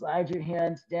 Slide your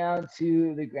hands down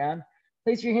to the ground.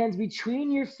 Place your hands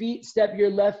between your feet. Step your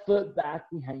left foot back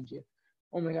behind you.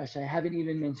 Oh my gosh, I haven't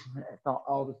even mentioned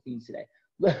all the themes today.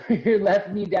 Lower your left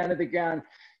knee down to the ground.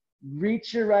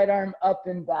 Reach your right arm up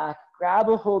and back. Grab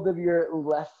a hold of your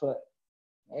left foot.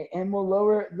 Okay? And we'll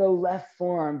lower the left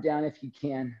forearm down if you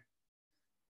can.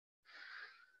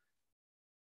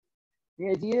 The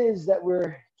idea is that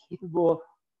we're capable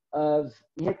of,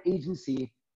 we have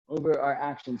agency over our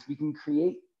actions. We can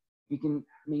create, we can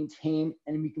maintain,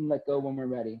 and we can let go when we're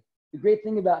ready. The great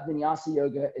thing about vinyasa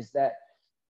yoga is that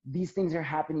these things are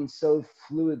happening so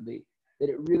fluidly that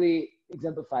it really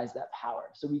exemplifies that power.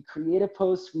 So we create a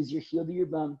pose, squeeze your heel to your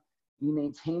bum. We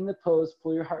maintain the pose,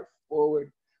 pull your heart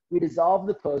forward. We dissolve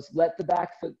the pose, let the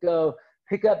back foot go,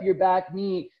 pick up your back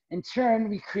knee, and turn.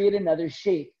 We create another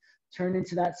shape. Turn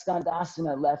into that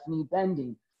Skandasana, left knee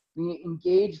bending. We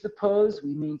engage the pose,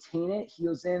 we maintain it,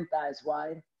 heels in, thighs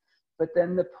wide. but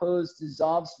then the pose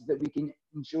dissolves so that we can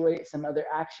enjoy some other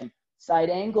action.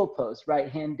 Side angle pose, right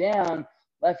hand down,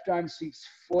 left arm sweeps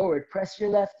forward. Press your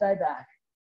left thigh back.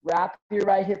 Wrap your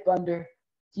right hip under.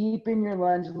 Deepen your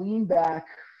lunge, lean back.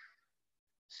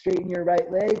 Straighten your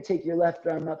right leg, take your left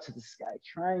arm up to the sky.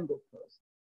 Triangle pose.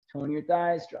 Tone your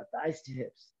thighs, drop thighs to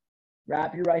hips.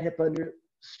 Wrap your right hip under,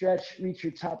 stretch, reach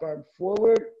your top arm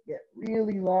forward. Get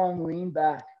really long, lean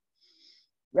back.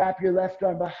 Wrap your left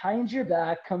arm behind your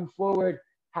back, come forward,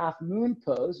 half moon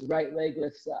pose. Right leg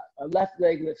lifts up, left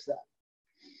leg lifts up.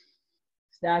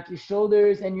 Stack your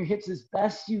shoulders and your hips as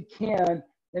best you can.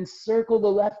 Then circle the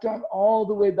left arm all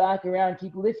the way back around.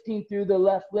 Keep lifting through the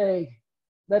left leg.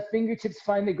 Left fingertips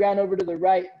find the ground over to the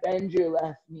right. Bend your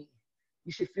left knee.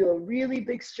 You should feel a really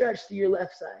big stretch through your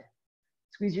left side.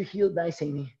 Squeeze your heel, nice,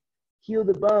 Amy. Heel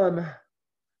the bum.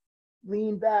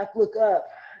 Lean back, look up.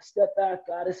 Step back,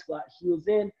 goddess squat. Heels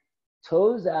in,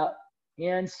 toes out,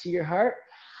 hands to your heart.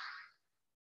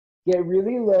 Get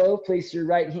really low, place your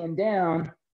right hand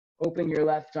down. Open your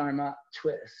left arm up,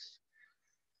 twist.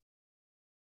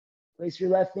 Place your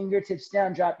left fingertips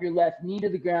down, drop your left knee to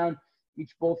the ground.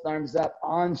 Reach both arms up,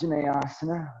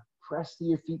 Anjaneyasana. Press through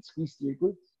your feet, squeeze through your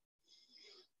glutes.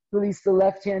 Release the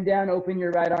left hand down, open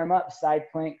your right arm up, side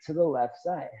plank to the left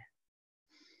side.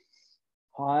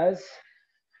 Pause.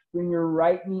 Bring your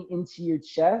right knee into your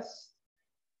chest.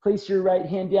 Place your right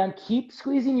hand down. Keep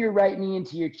squeezing your right knee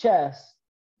into your chest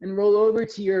and roll over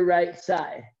to your right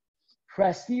side.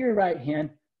 Press through your right hand.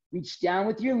 Reach down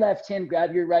with your left hand.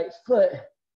 Grab your right foot.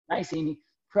 Nice, Amy.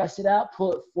 Press it out.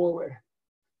 Pull it forward.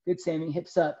 Good, Sammy.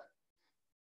 Hips up.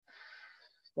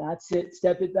 That's it.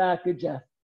 Step it back. Good job.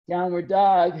 Downward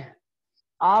dog.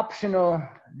 Optional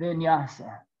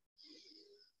vinyasa.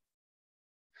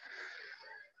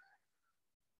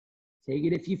 Take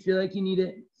it if you feel like you need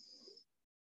it.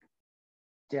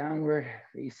 Downward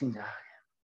facing dog.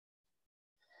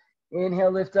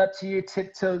 Inhale, lift up to your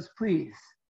tiptoes, please.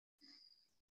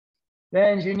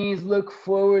 Bend your knees, look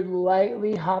forward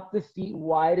lightly, hop the feet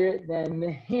wider than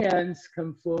the hands,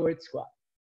 come forward, squat.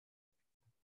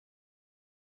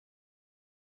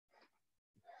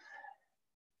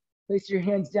 Place your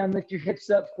hands down, lift your hips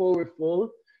up, forward fold.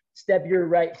 Step your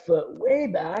right foot way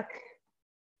back.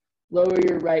 Lower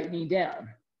your right knee down.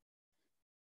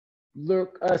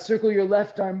 Look, circle your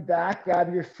left arm back,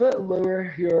 grab your foot,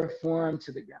 lower your forearm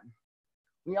to the ground.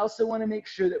 We also want to make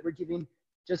sure that we're giving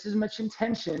just as much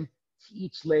intention to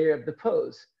each layer of the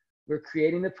pose. We're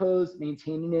creating the pose,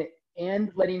 maintaining it,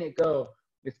 and letting it go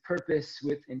with purpose,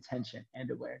 with intention, and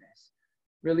awareness.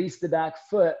 Release the back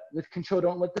foot with control.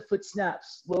 Don't let the foot snap.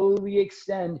 Slowly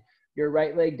extend your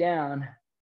right leg down.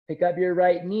 Pick up your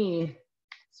right knee.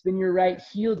 Spin your right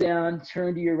heel down,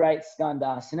 turn to your right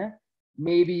skandasana.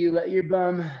 Maybe you let your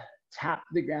bum tap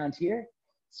the ground here.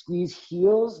 Squeeze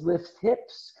heels, lift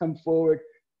hips, come forward,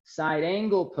 side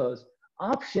angle pose.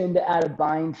 Option to add a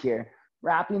bind here.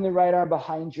 Wrapping the right arm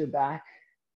behind your back.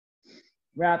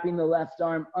 Wrapping the left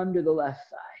arm under the left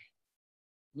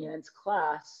thigh. Hands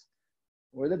clasp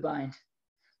or the bind.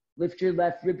 Lift your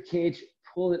left rib cage,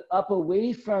 pull it up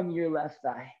away from your left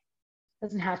thigh.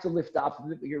 Doesn't have to lift off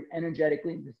of it, but you're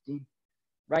energetically lifting.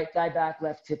 Right thigh back,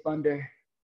 left hip under.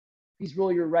 Please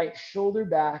roll your right shoulder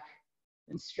back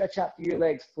and stretch out through your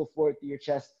legs, pull forward through your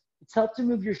chest. It's helped to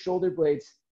move your shoulder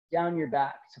blades down your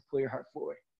back to pull your heart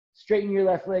forward. Straighten your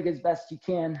left leg as best you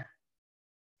can.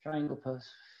 Triangle pose.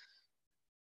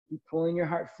 Keep pulling your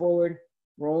heart forward,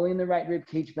 rolling the right rib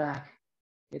cage back.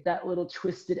 Get that little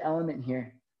twisted element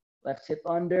here. Left hip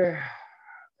under,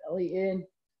 belly in.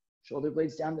 Shoulder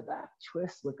blades down the back,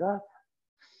 twist, look up.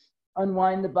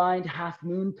 Unwind the bind, half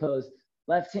moon pose.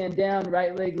 Left hand down,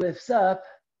 right leg lifts up.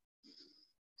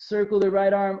 Circle the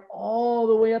right arm all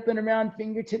the way up and around.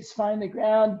 Fingertips find the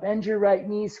ground. Bend your right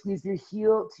knee, squeeze your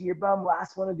heel to your bum.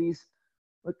 Last one of these.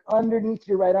 Look underneath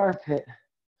your right armpit.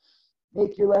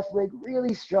 Make your left leg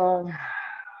really strong.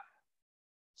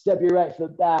 Step your right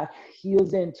foot back,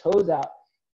 heels in, toes out.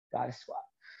 Goddess squat.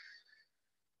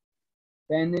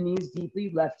 Bend the knees deeply,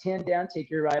 left hand down, take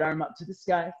your right arm up to the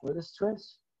sky for this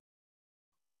twist.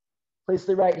 Place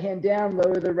the right hand down,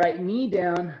 lower the right knee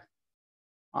down.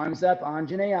 Arms up,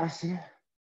 Anjaneyasana.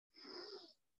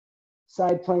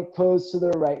 Side plank pose to the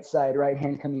right side, right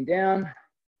hand coming down,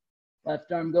 left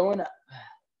arm going up.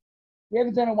 We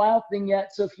haven't done a wild thing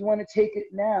yet, so if you want to take it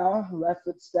now, left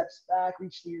foot steps back,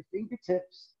 reach to your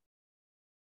fingertips.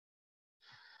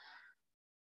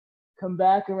 Come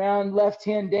back around, left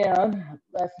hand down,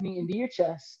 left knee into your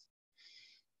chest.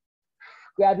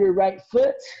 Grab your right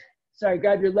foot,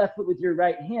 grab your left foot with your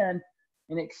right hand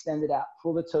and extend it out.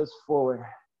 Pull the toes forward.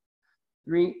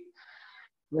 3,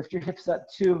 lift your hips up.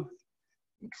 2,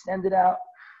 Extend it out.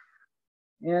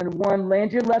 And one,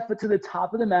 land your left foot to the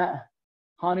top of the mat.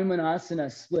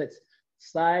 Hanumanasana, splits.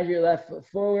 Slide your left foot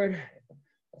forward.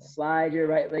 Slide your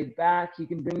right leg back. You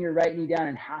can bring your right knee down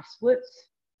in half splits.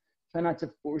 Try not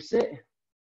to force it.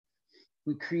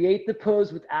 We create the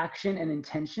pose with action and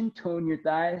intention. Tone your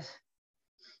thighs.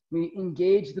 We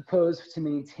engage the pose to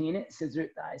maintain it. Scissor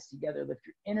thighs together. Lift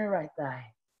your inner right thigh.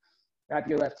 Wrap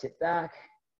your left hip back.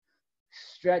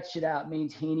 Stretch it out,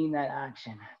 maintaining that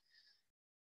action.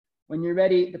 When you're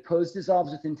ready, the pose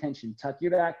dissolves with intention. Tuck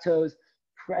your back toes.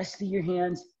 Press through your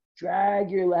hands. Drag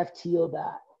your left heel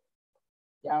back.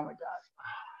 Downward dog.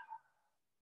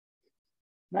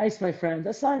 Nice, my friend.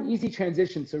 That's not an easy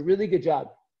transition, so really good job.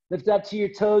 Lift up to your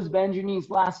toes, bend your knees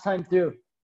last time through.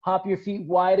 Hop your feet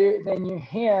wider than your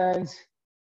hands.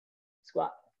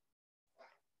 Squat.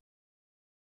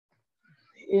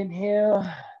 Inhale.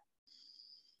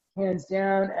 Hands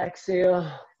down.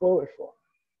 Exhale. Forward fold.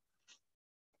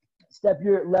 Step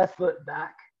your left foot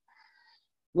back.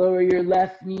 Lower your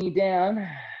left knee down.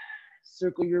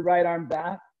 Circle your right arm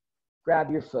back.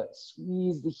 Grab your foot.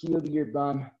 Squeeze the heel to your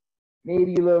bum.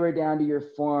 Maybe lower down to your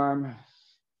forearm.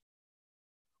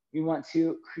 We want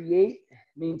to create,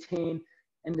 maintain,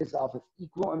 and dissolve with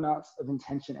equal amounts of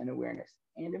intention and awareness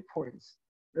and importance.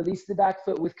 Release the back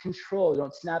foot with control.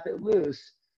 Don't snap it loose.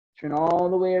 Turn all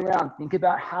the way around. Think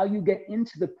about how you get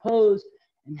into the pose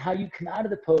and how you come out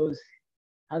of the pose,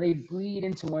 how they bleed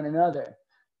into one another.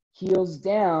 Heels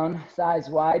down, thighs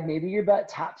wide. Maybe your butt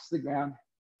taps the ground.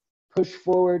 Push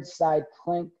forward, side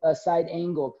plank, side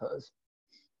angle pose.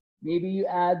 Maybe you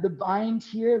add the bind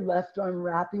here, left arm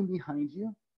wrapping behind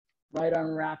you, right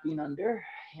arm wrapping under,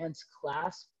 hands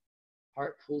clasp,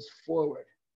 heart pulls forward.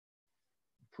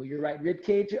 Pull your right rib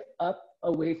cage up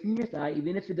away from your thigh,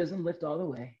 even if it doesn't lift all the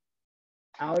way.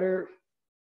 Outer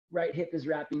right hip is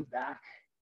wrapping back.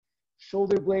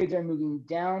 Shoulder blades are moving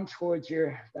down towards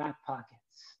your back pockets.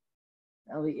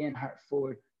 Belly in, heart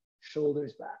forward,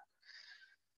 shoulders back.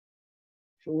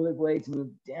 Shoulder blades move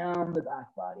down the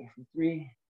back body for 3,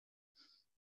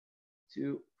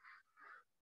 2.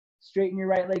 Straighten your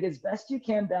right leg as best you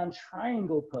can down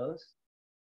triangle pose.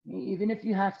 Even if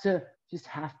you have to just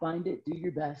half bind it, do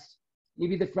your best.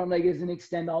 Maybe the front leg doesn't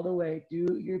extend all the way,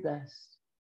 do your best.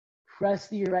 Press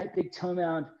to your right big toe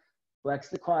mound, flex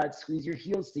the quads, squeeze your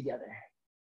heels together.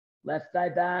 Left thigh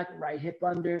back, right hip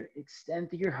under, extend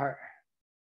to your heart.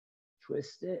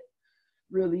 Twist it,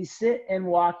 release it, and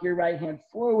walk your right hand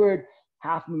forward,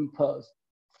 half moon pose.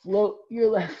 Float your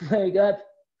left leg up.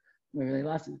 We really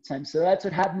lost it at the time. So that's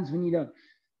what happens when you don't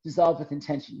dissolve with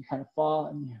intention. You kind of fall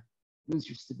and you lose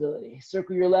your stability.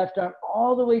 Circle your left arm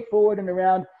all the way forward and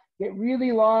around. Get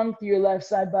really long through your left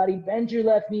side body. Bend your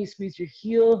left knee, squeeze your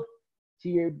heel to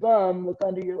your bum. Look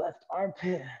under your left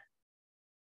armpit.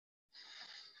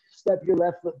 Step your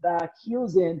left foot back,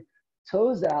 heels in,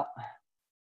 toes out.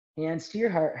 Hands to your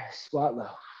heart, squat low.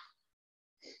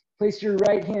 Place your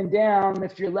right hand down,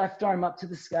 lift your left arm up to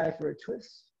the sky for a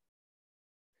twist.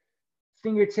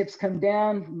 Fingertips come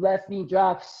down, left knee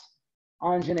drops,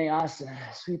 Anjaneyasana.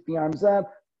 Sweep the arms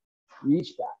up,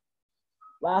 reach back.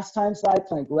 Last time, side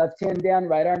plank, left hand down,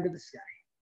 right arm to the sky.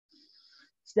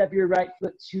 Step your right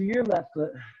foot to your left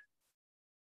foot.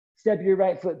 Step your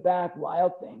right foot back,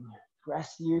 wild thing.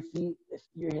 Press your feet, lift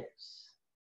your hips.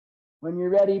 When you're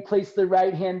ready, place the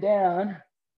right hand down.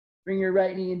 Bring your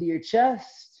right knee into your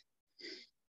chest.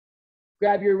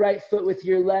 Grab your right foot with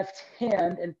your left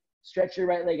hand and stretch your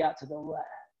right leg out to the left.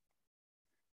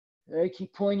 All right,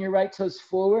 keep pulling your right toes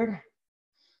forward,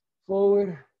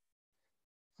 forward,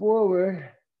 forward.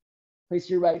 Place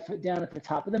your right foot down at the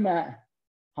top of the mat.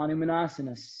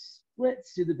 Hanumanasana.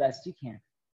 Splits, do the best you can.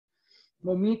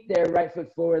 We'll meet there, right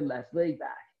foot forward, left leg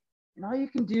back. And all you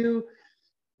can do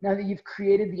now that you've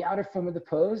created the outer form of the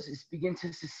pose is begin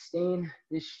to sustain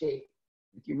this shape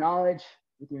with your knowledge,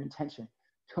 with your intention.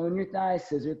 Tone your thighs,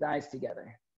 scissor thighs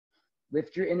together.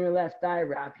 Lift your inner left thigh,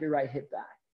 wrap your right hip back.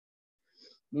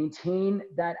 Maintain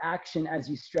that action as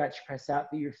you stretch. Press out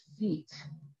through your feet.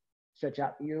 Stretch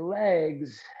out through your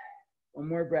legs. One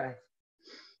more breath.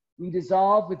 We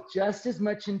dissolve with just as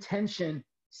much intention.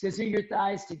 Scissor your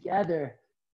thighs together.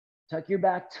 Tuck your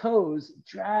back toes.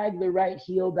 Drag the right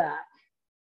heel back.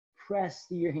 Press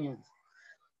through your hands.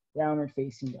 Downward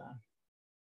facing dog.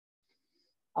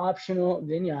 Optional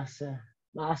vinyasa.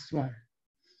 Last one.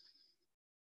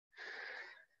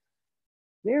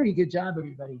 Very good job,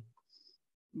 everybody.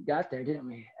 We got there, didn't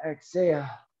we? Exhale.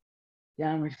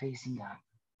 Downward facing dog.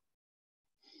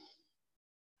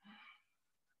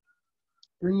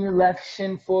 Bring your left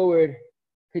shin forward.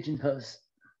 Pigeon pose.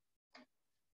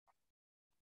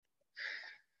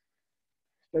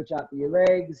 Stretch out through your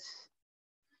legs.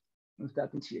 Lift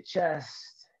up into your chest.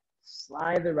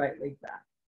 Slide the right leg back.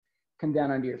 Come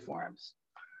down onto your forearms.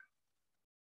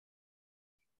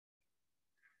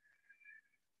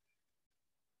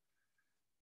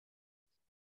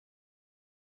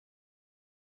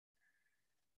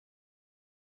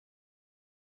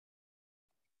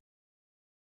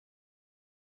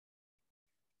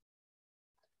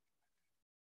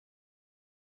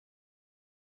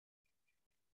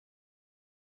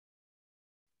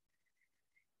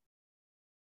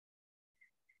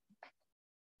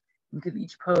 Think of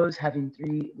each pose having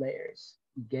 3 layers.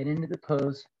 We get into the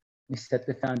pose, we set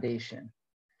the foundation.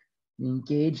 We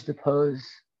engage the pose,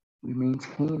 we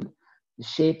maintain the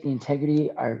shape, the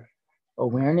integrity, our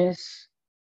awareness.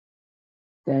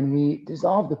 Then we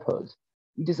dissolve the pose.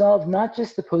 We dissolve not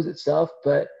just the pose itself,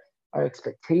 but our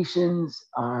expectations,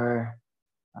 our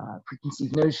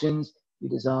preconceived notions. We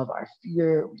dissolve our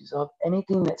fear. We dissolve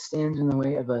anything that stands in the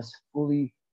way of us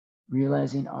fully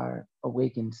realizing our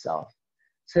awakened self.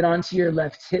 Sit onto your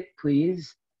left hip,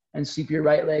 please, and sweep your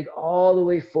right leg all the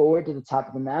way forward to the top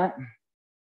of the mat.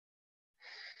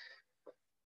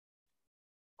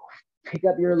 Pick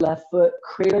up your left foot,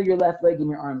 cradle your left leg in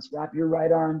your arms. Wrap your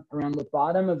right arm around the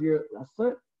bottom of your left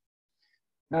foot.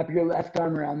 Wrap your left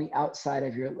arm around the outside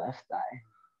of your left thigh.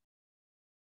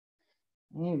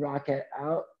 And rock it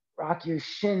out. Rock your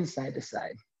shin side to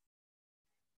side,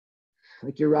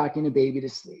 like you're rocking a baby to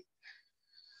sleep.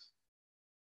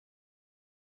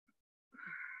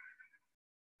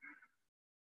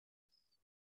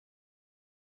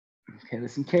 Okay,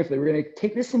 listen carefully. We're going to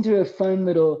take this into a fun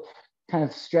little kind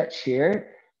of stretch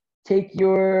here. Take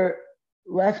your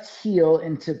left heel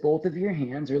into both of your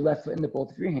hands, or left foot into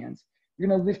both of your hands. You're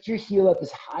going to lift your heel up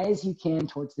as high as you can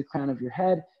towards the crown of your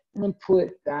head, and then pull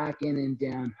it back in and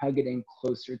down, hug it in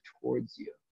closer towards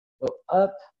you. Go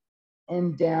up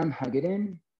and down, hug it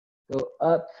in. Go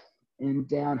up and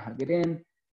down, hug it in.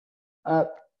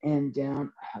 Up and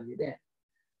down, hug it in.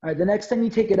 All right, the next time you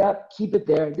take it up, keep it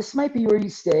there. This might be where you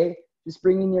stay, just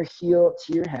bringing your heel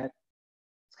to your head.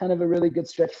 It's kind of a really good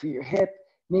stretch for your hip.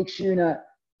 Make sure you're not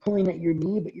pulling at your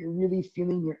knee, but you're really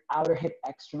feeling your outer hip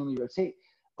externally rotate.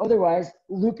 Otherwise,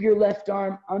 loop your left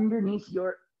arm underneath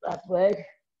your left leg.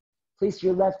 Place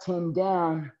your left hand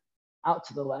down out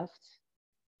to the left.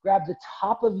 Grab the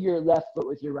top of your left foot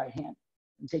with your right hand.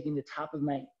 I'm taking the top of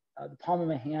the palm of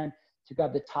my hand to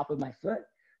grab the top of my foot.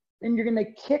 Then you're going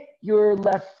to kick your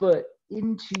left foot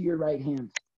into your right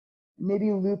hand.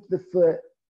 Maybe loop the foot,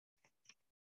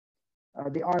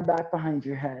 the arm back behind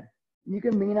your head. You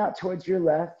can lean out towards your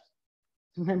left.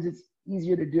 Sometimes it's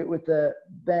easier to do it with a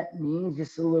bent knee,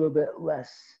 just a little bit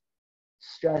less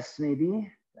stress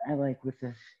maybe. I like with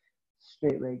the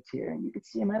straight leg here. And you can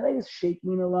see my leg is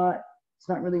shaking a lot. It's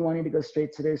not really wanting to go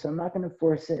straight today, so I'm not going to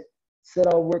force it.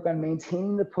 Instead, I'll work on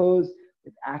maintaining the pose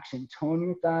with action. Tone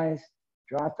your thighs,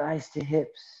 draw thighs to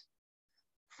hips.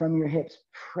 From your hips,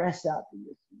 press out through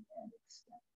your feet and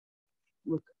extend.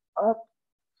 Look up.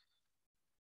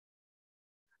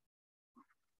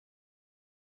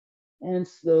 And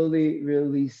slowly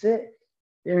release it.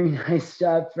 Very nice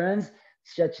job, friends.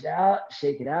 Stretch it out,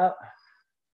 shake it out.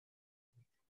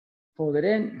 Fold it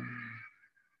in.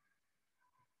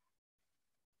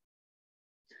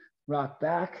 Rock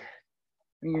back.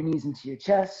 Bring your knees into your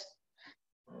chest.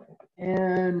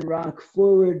 And rock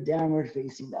forward, downward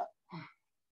facing dog.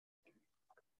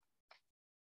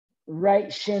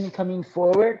 Right shin coming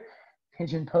forward.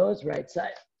 Pigeon pose, right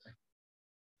side.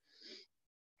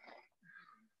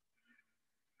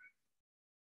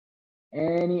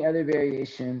 Any other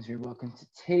variations you're welcome to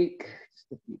take.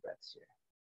 Just a few breaths here.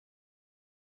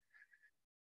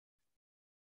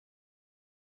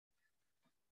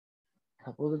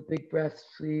 Couple of big breaths,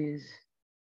 please.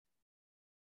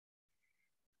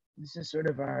 This is sort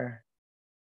of our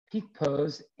peak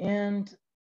pose and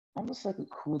almost like a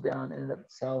cool down in and of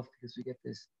itself, because we get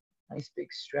this nice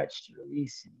big stretch to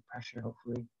release any pressure,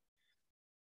 hopefully.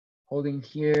 Holding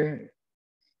here.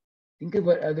 Think of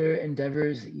what other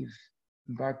endeavors that you've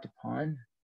embarked upon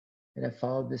that have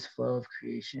followed this flow of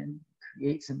creation.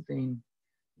 Create something,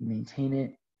 you maintain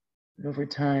it, but over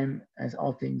time, as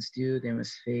all things do, they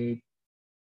must fade,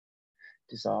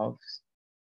 dissolve.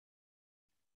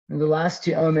 And the last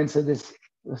two elements of this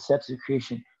steps of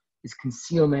creation is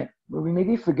concealment, where we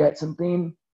maybe forget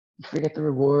something, we forget the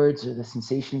rewards or the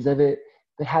sensations of it,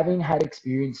 but having had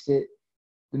experienced it,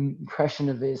 the impression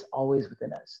of it is always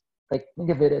within us. Like, think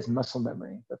of it as muscle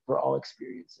memory, but for all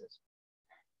experiences.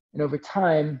 And over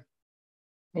time,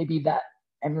 maybe that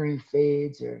memory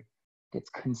fades or gets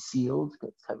concealed,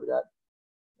 gets covered up.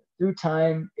 Through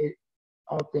time,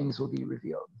 all things will be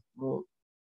revealed. We'll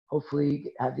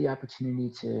hopefully have the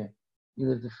opportunity to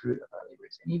relive the fruit of our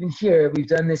labors. And even here, we've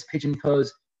done this pigeon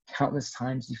pose countless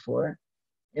times before.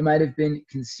 It might have been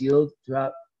concealed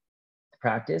throughout the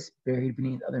practice, buried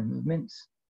beneath other movements,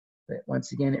 but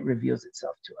once again, it reveals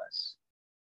itself to us.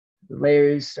 The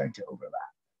layers start to overlap.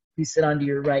 Please sit onto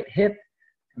your right hip,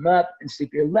 come up, and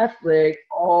sweep your left leg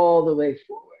all the way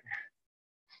forward.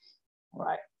 All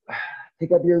right.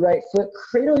 Pick up your right foot,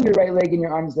 cradle your right leg in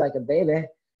your arms like a baby.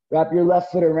 Wrap your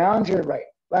left foot around your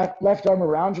left arm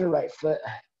around your right foot,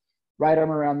 right arm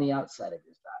around the outside of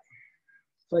your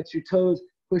thigh. Flex your toes,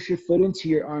 push your foot into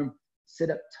your arm, sit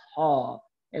up tall,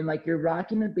 and like you're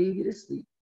rocking a baby to sleep,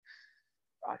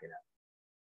 rock it up.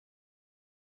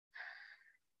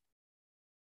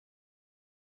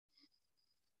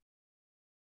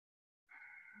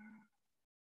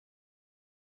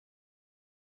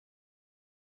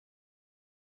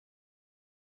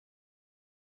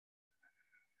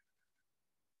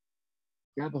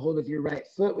 Grab a hold of your right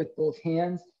foot with both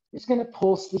hands. You're just gonna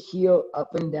pulse the heel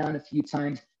up and down a few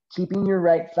times, keeping your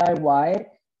right thigh wide.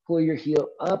 Pull your heel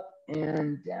up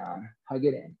and down, hug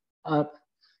it in, up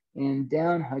and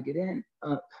down, hug it in,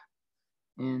 up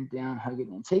and down, hug it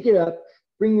in. Take it up,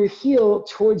 bring your heel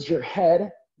towards your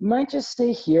head. You might just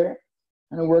stay here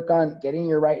and work on getting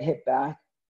your right hip back,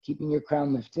 keeping your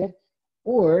crown lifted,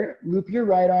 or loop your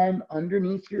right arm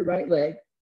underneath your right leg,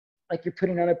 like you're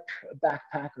putting on a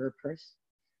backpack or a purse.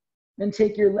 Then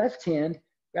take your left hand,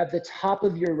 grab the top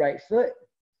of your right foot,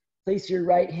 place your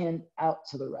right hand out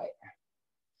to the right.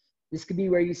 This could be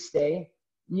where you stay.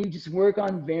 You just work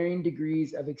on varying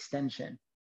degrees of extension,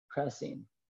 pressing,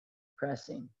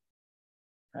 pressing,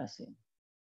 pressing,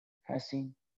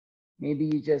 pressing. Maybe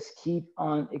you just keep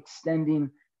on extending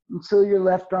until your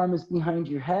left arm is behind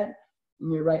your head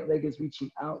and your right leg is reaching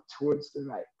out towards the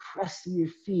right. Press your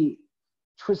feet,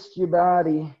 twist your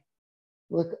body.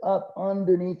 Look up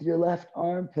underneath your left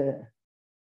armpit.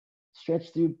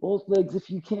 Stretch through both legs if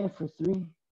you can for 3.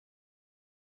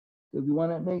 Good. We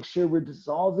want to make sure we're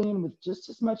dissolving with just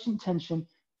as much intention.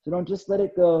 So don't just let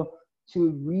it go.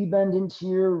 To rebend into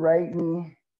your right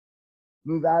knee.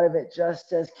 Move out of it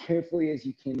just as carefully as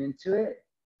you came into it.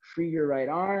 Free your right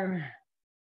arm.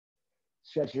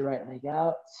 Stretch your right leg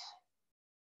out.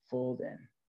 Fold in.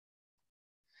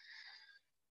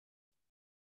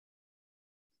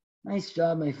 Nice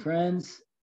job, my friends.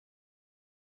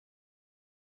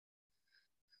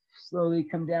 Slowly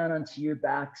come down onto your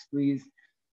backs, please.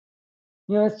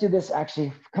 You know, let's do this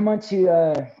actually. Come on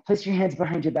to, place your hands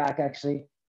behind your back actually.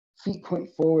 Feet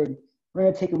point forward. We're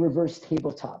gonna take a reverse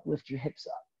tabletop. Lift your hips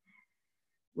up.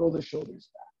 Roll the shoulders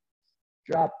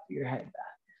back. Drop your head back.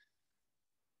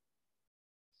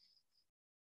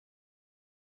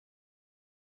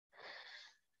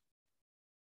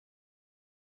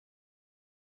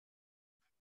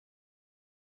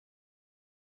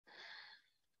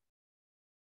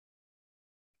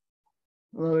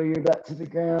 Lower your butt to the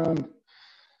ground.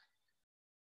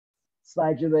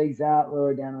 Slide your legs out,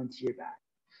 lower down onto your back.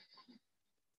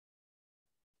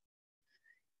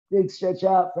 Big stretch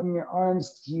out from your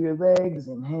arms to your legs.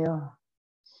 Inhale.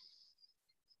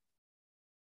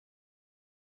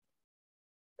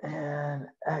 And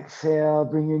exhale,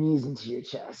 bring your knees into your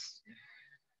chest.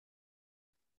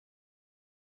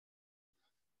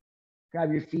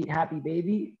 Grab your feet, happy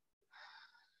baby.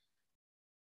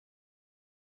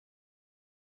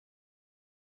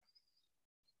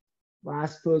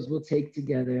 Last pose we'll take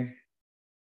together.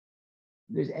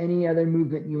 If there's any other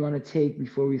movement you want to take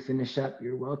before we finish up,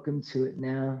 you're welcome to it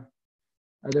now.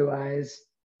 Otherwise,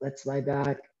 let's lie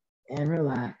back and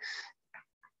relax.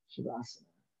 Shavasana.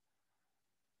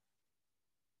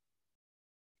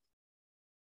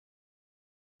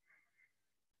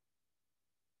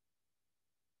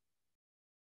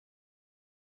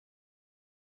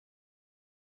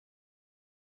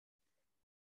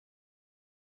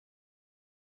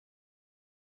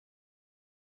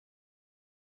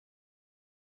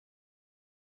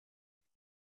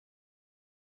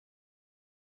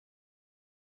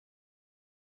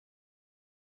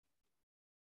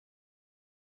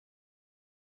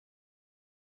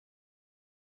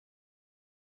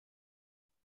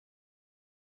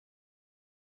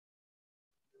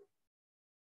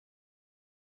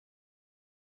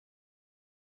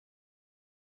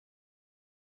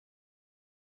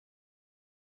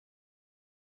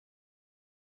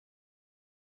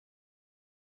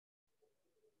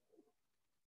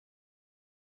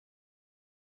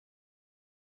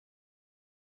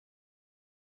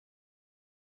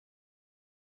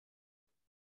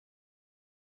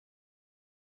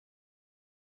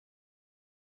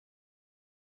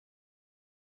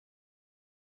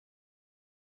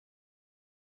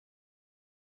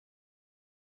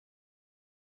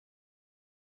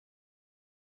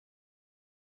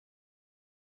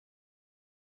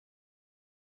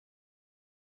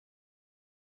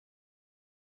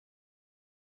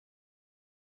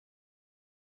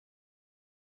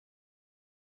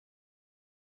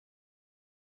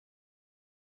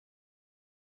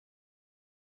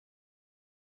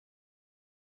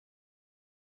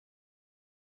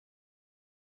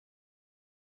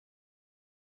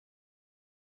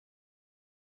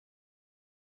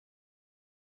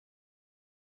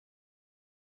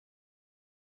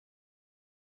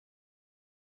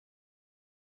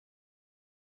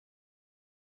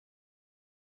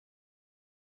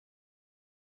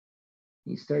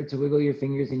 You start to wiggle your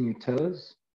fingers and your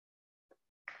toes.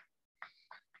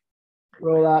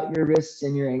 Roll out your wrists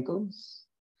and your ankles.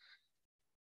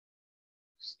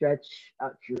 Stretch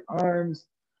out your arms.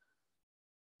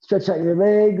 Stretch out your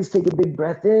legs. Take a big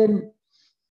breath in.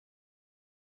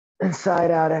 And side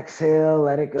out, exhale,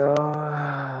 let it go.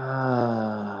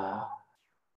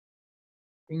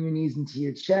 Bring your knees into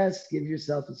your chest. Give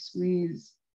yourself a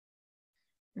squeeze.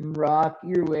 And rock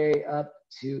your way up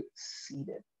to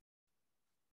seated.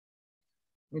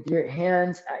 With your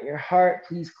hands at your heart,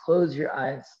 please close your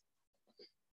eyes.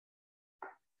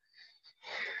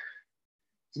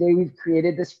 Today we've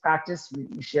created this practice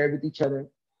we shared with each other.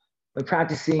 By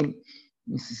practicing,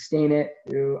 we sustain it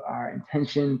through our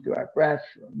intention, through our breath,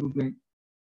 through our movement.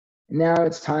 And now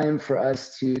it's time for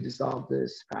us to dissolve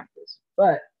this practice.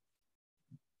 But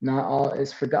not all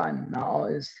is forgotten, not all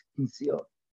is concealed.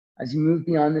 As you move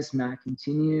beyond this mat,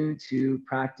 continue to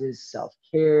practice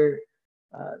self-care,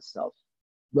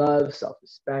 self-love,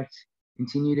 self-respect.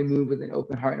 Continue to move with an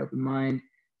open heart and open mind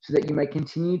so that you might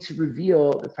continue to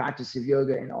reveal the practice of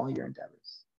yoga in all your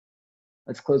endeavors.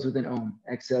 Let's close with an Om.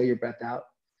 Exhale your breath out.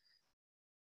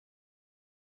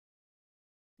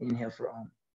 Inhale for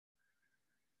Om.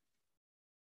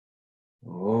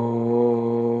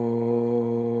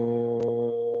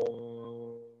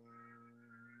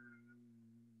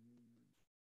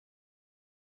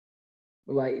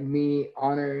 The light in me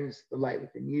honors the light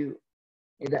within you.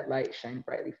 May that light shine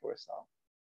brightly for us all.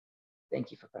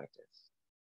 Thank you for practice.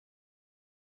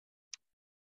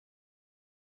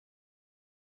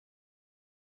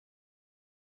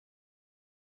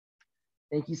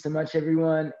 Thank you so much,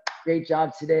 everyone. Great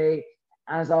job today.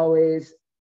 As always,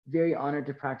 very honored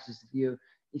to practice with you.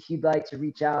 If you'd like to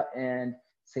reach out and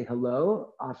say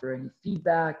hello, offer any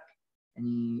feedback,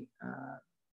 any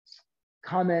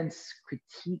comments,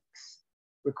 critiques,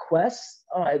 requests,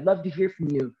 I'd love to hear from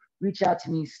you. Reach out to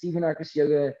me, Stephen Arcos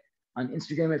Yoga, on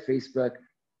Instagram or Facebook.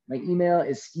 My email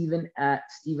is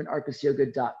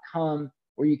steven@stevenarcosyoga.com,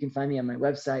 or you can find me on my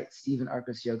website,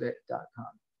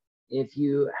 stevenarcosyoga.com. If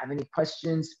you have any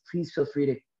questions, please feel free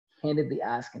to candidly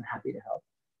ask. I'm happy to help.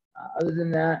 Other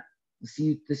than that, we'll see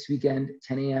you this weekend,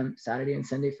 10 a.m. Saturday and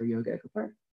Sunday for Yoga Echo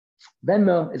Park.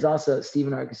 Venmo is also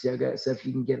Stephen Arcos Yoga, so if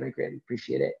you can give, I greatly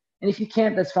appreciate it. And if you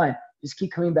can't, that's fine. Just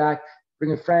keep coming back.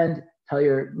 Bring a friend, tell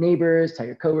your neighbors, tell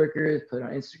your coworkers, put it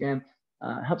on Instagram.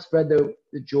 Help spread the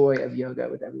joy of yoga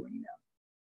with everyone you know.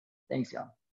 Thanks,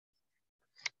 y'all.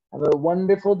 Have a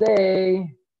wonderful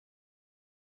day.